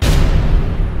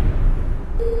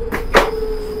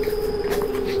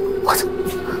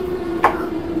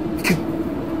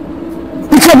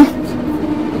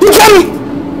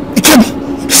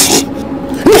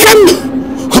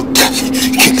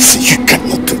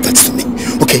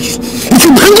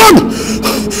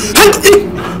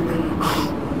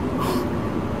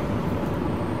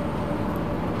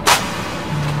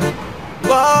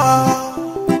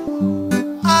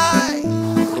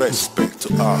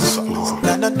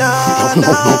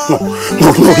 No,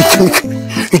 you can't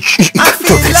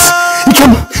do this. You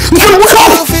can wake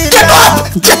up. Get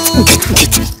up.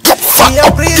 Get fucked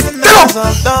up. Prisoners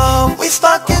of love, we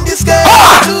stuck in this game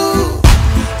too.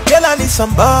 Girl, I need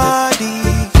somebody.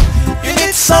 You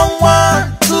need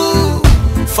someone to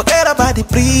forget about the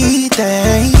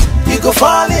pretense. You go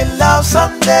fall in love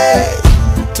someday.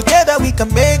 Together we can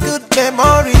make good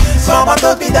memories. Mama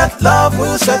told me that love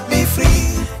will set me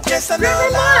free. Yes, I know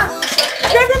love will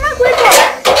set me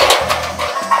free.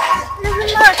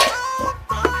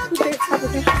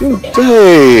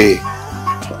 Hey.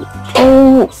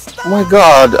 Oh my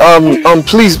God.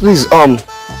 Please.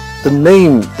 The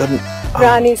name.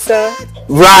 Rani, sir.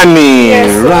 Rani. Yes,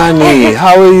 sir. Rani.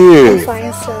 How are you? I'm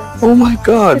fine, sir. Oh my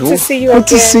God. Good to see you Good again.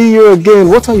 to see you again.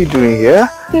 What are you doing here?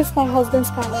 This is my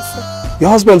husband's palace, sir. Your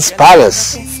husband's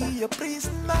palace. Yes, sir.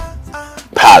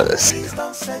 Palace.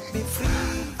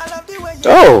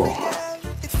 Oh.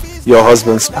 Your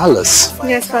husband's palace.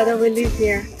 Yes, Father, we live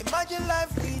here.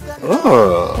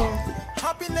 Oh.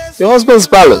 Your husband's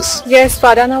palace. Yes,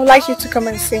 Father, and I would like you to come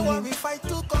and see him.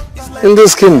 In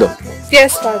this kingdom.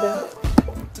 Yes, Father.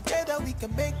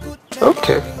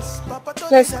 Okay.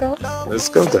 Let's go. Let's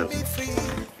go then.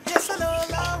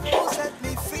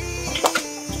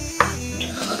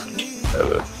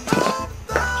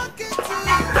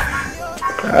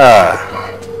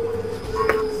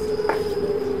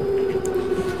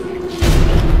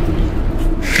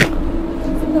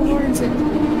 Where is it?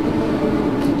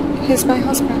 He's my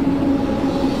husband.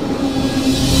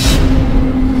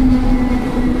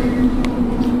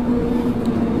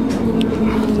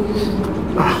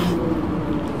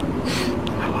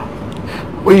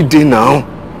 What are you doing now?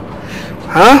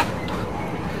 Huh?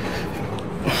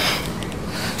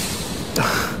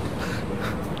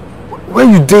 What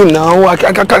are you doing now? I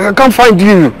can't find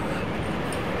you.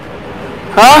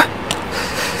 Huh?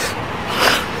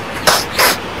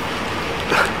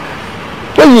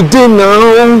 What are you doing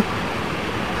now?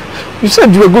 You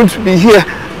said you were going to be here.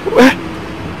 Where?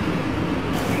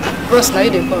 Bros, now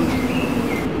you dey come.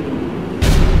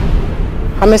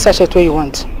 How many sachets do you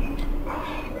want?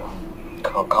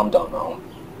 Calm down now.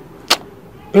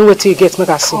 Bring what you get, make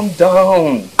I see. Calm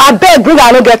down. I beg, bring,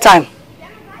 I don't get time.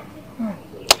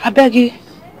 I beg you.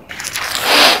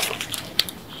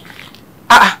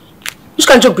 Which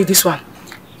kind of joke be this one?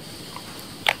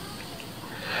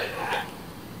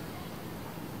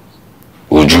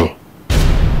 Uju.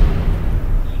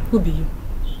 Who be you?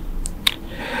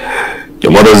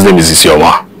 Your mother's name is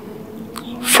Isioma,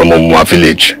 from Omwa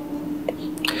village.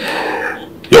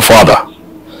 Your father,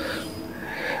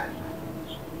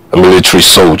 a military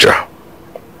soldier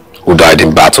who died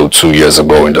in battle 2 years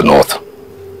ago in the north.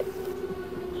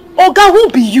 Oga, who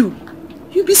be you?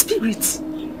 You be spirit.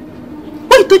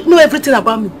 Why you don't know everything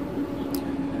about me?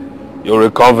 You're a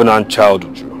covenant child,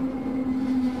 Uju.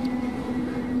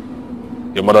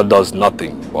 Your mother does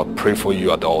nothing but pray for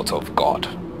you at the altar of God.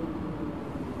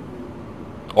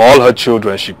 All her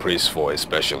children she prays for,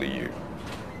 especially you.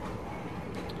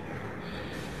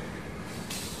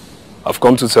 I've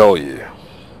come to tell you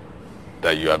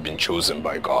that you have been chosen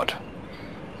by God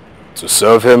to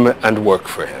serve Him and work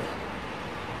for Him.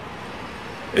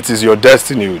 It is your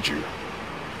destiny, Uju,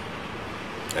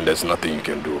 and there's nothing you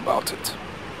can do about it.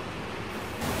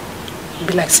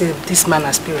 Be like say this man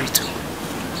has spirit too.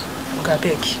 Oga,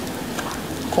 beg.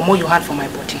 Come on your hand from my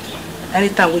body.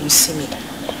 Anytime when you see me,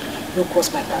 don't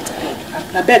cross my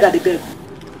path. I beg at the beg.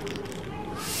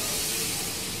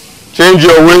 Change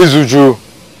your ways, Uju.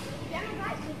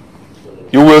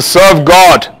 You will serve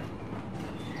God,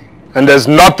 and there's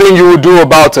nothing you will do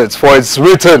about it, for it's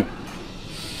written.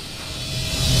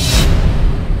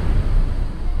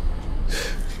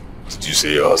 Did you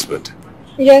say your husband?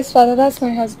 Yes, Father, that's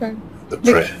my husband. The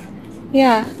prayer.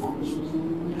 Yeah.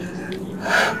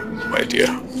 My dear,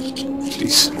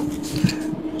 please.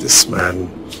 This man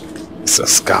is a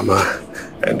scammer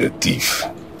and a thief.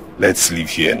 Let's leave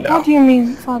here now. What do you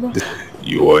mean, Father?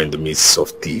 You are in the midst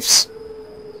of thieves.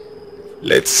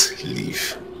 Let's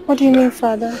leave. What do you mean,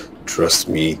 Father? Trust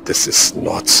me, this is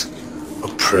not a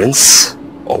prince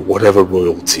or whatever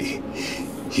royalty.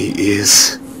 He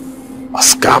is a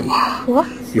scammer. What?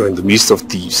 You're in the midst of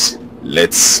thieves.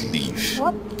 Let's leave.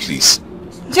 What? Please.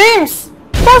 James!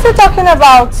 What's he talking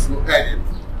about?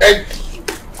 Hey!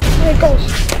 Oh my gosh.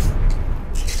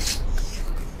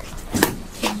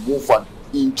 Move an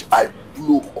inch, I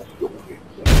blow off your head.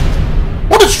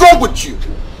 What is wrong with you?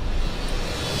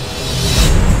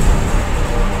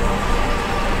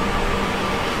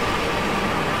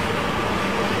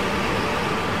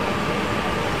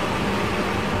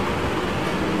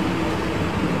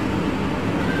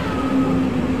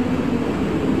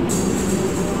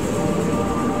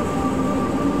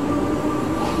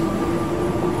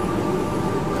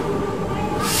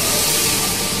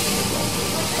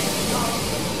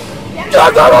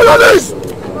 Get down on your knees!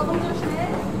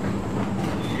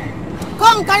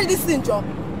 Come, carry this thing, Joe.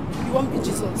 You won't be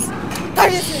Jesus.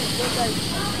 Carry this thing. Don't carry it.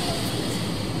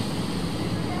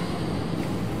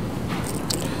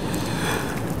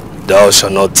 Thou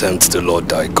shalt not tempt the Lord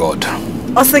thy God.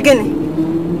 Osegeni.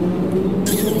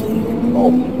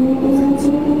 Oh,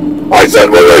 I said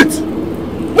move it!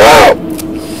 Now!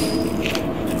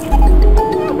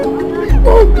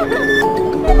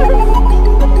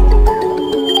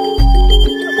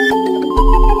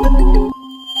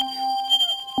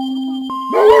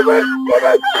 No, move it! Move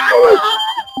it!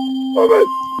 Move it!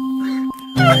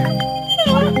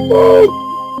 Move!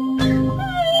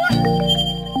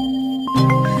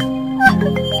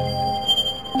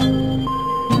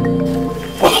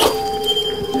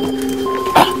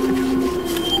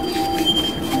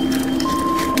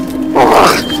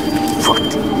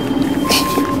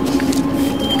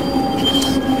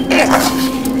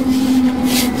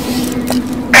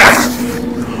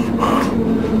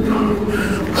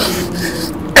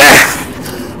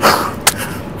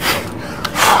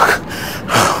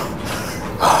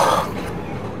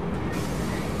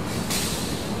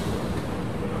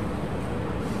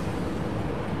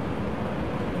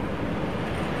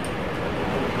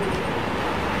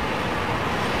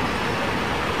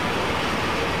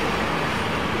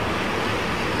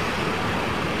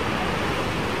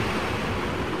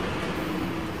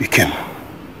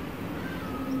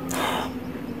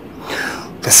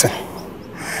 Listen,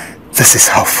 this is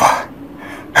how far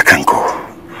I can go.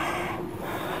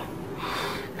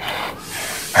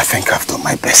 I think I've done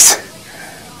my best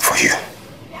for you.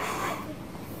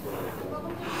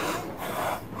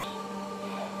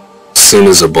 Sin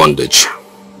is a bondage.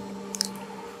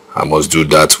 I must do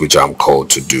that which I'm called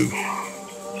to do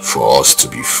for us to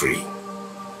be free.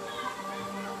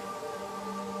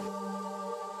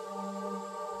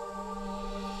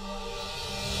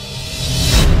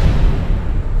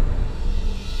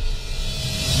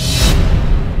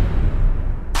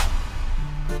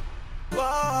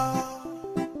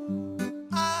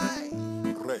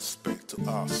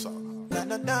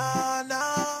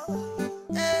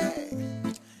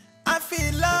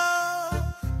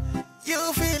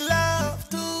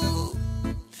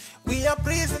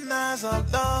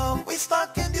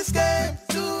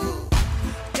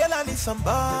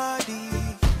 Somebody,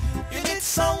 you need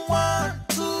someone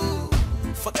to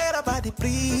forget about the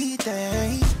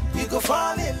pretense. You go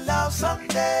fall in love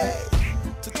someday.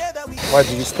 Together we. Why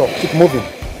did you stop? Keep moving.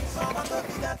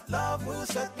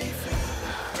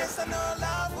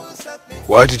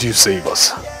 Why did you save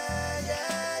us?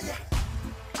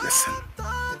 Listen,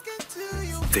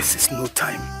 this is no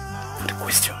time for the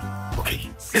question. Okay,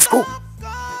 let's go.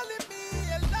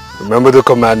 Remember the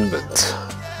commandment,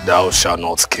 thou shalt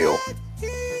not kill. You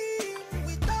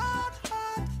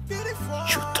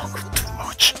talk too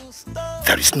much.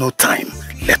 There is no time.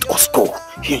 Let us go.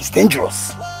 Here is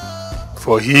dangerous.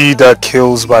 For he that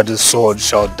kills by the sword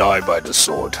shall die by the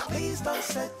sword.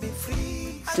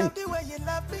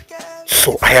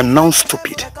 So I am now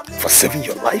stupid for saving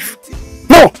your life?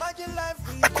 No!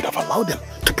 I could have allowed them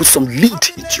to put some lead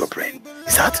into your brain.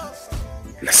 Is that?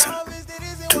 Listen,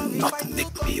 do not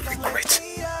make me regret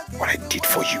what I did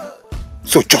for you.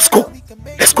 So just go.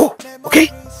 Let's go, okay?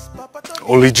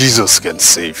 Only Jesus can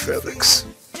save Felix.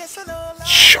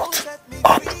 Shut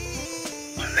up.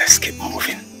 Let's keep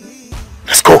moving.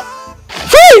 Let's go.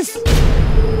 Freeze!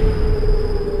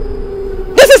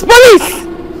 This is police!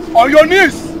 On your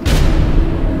knees!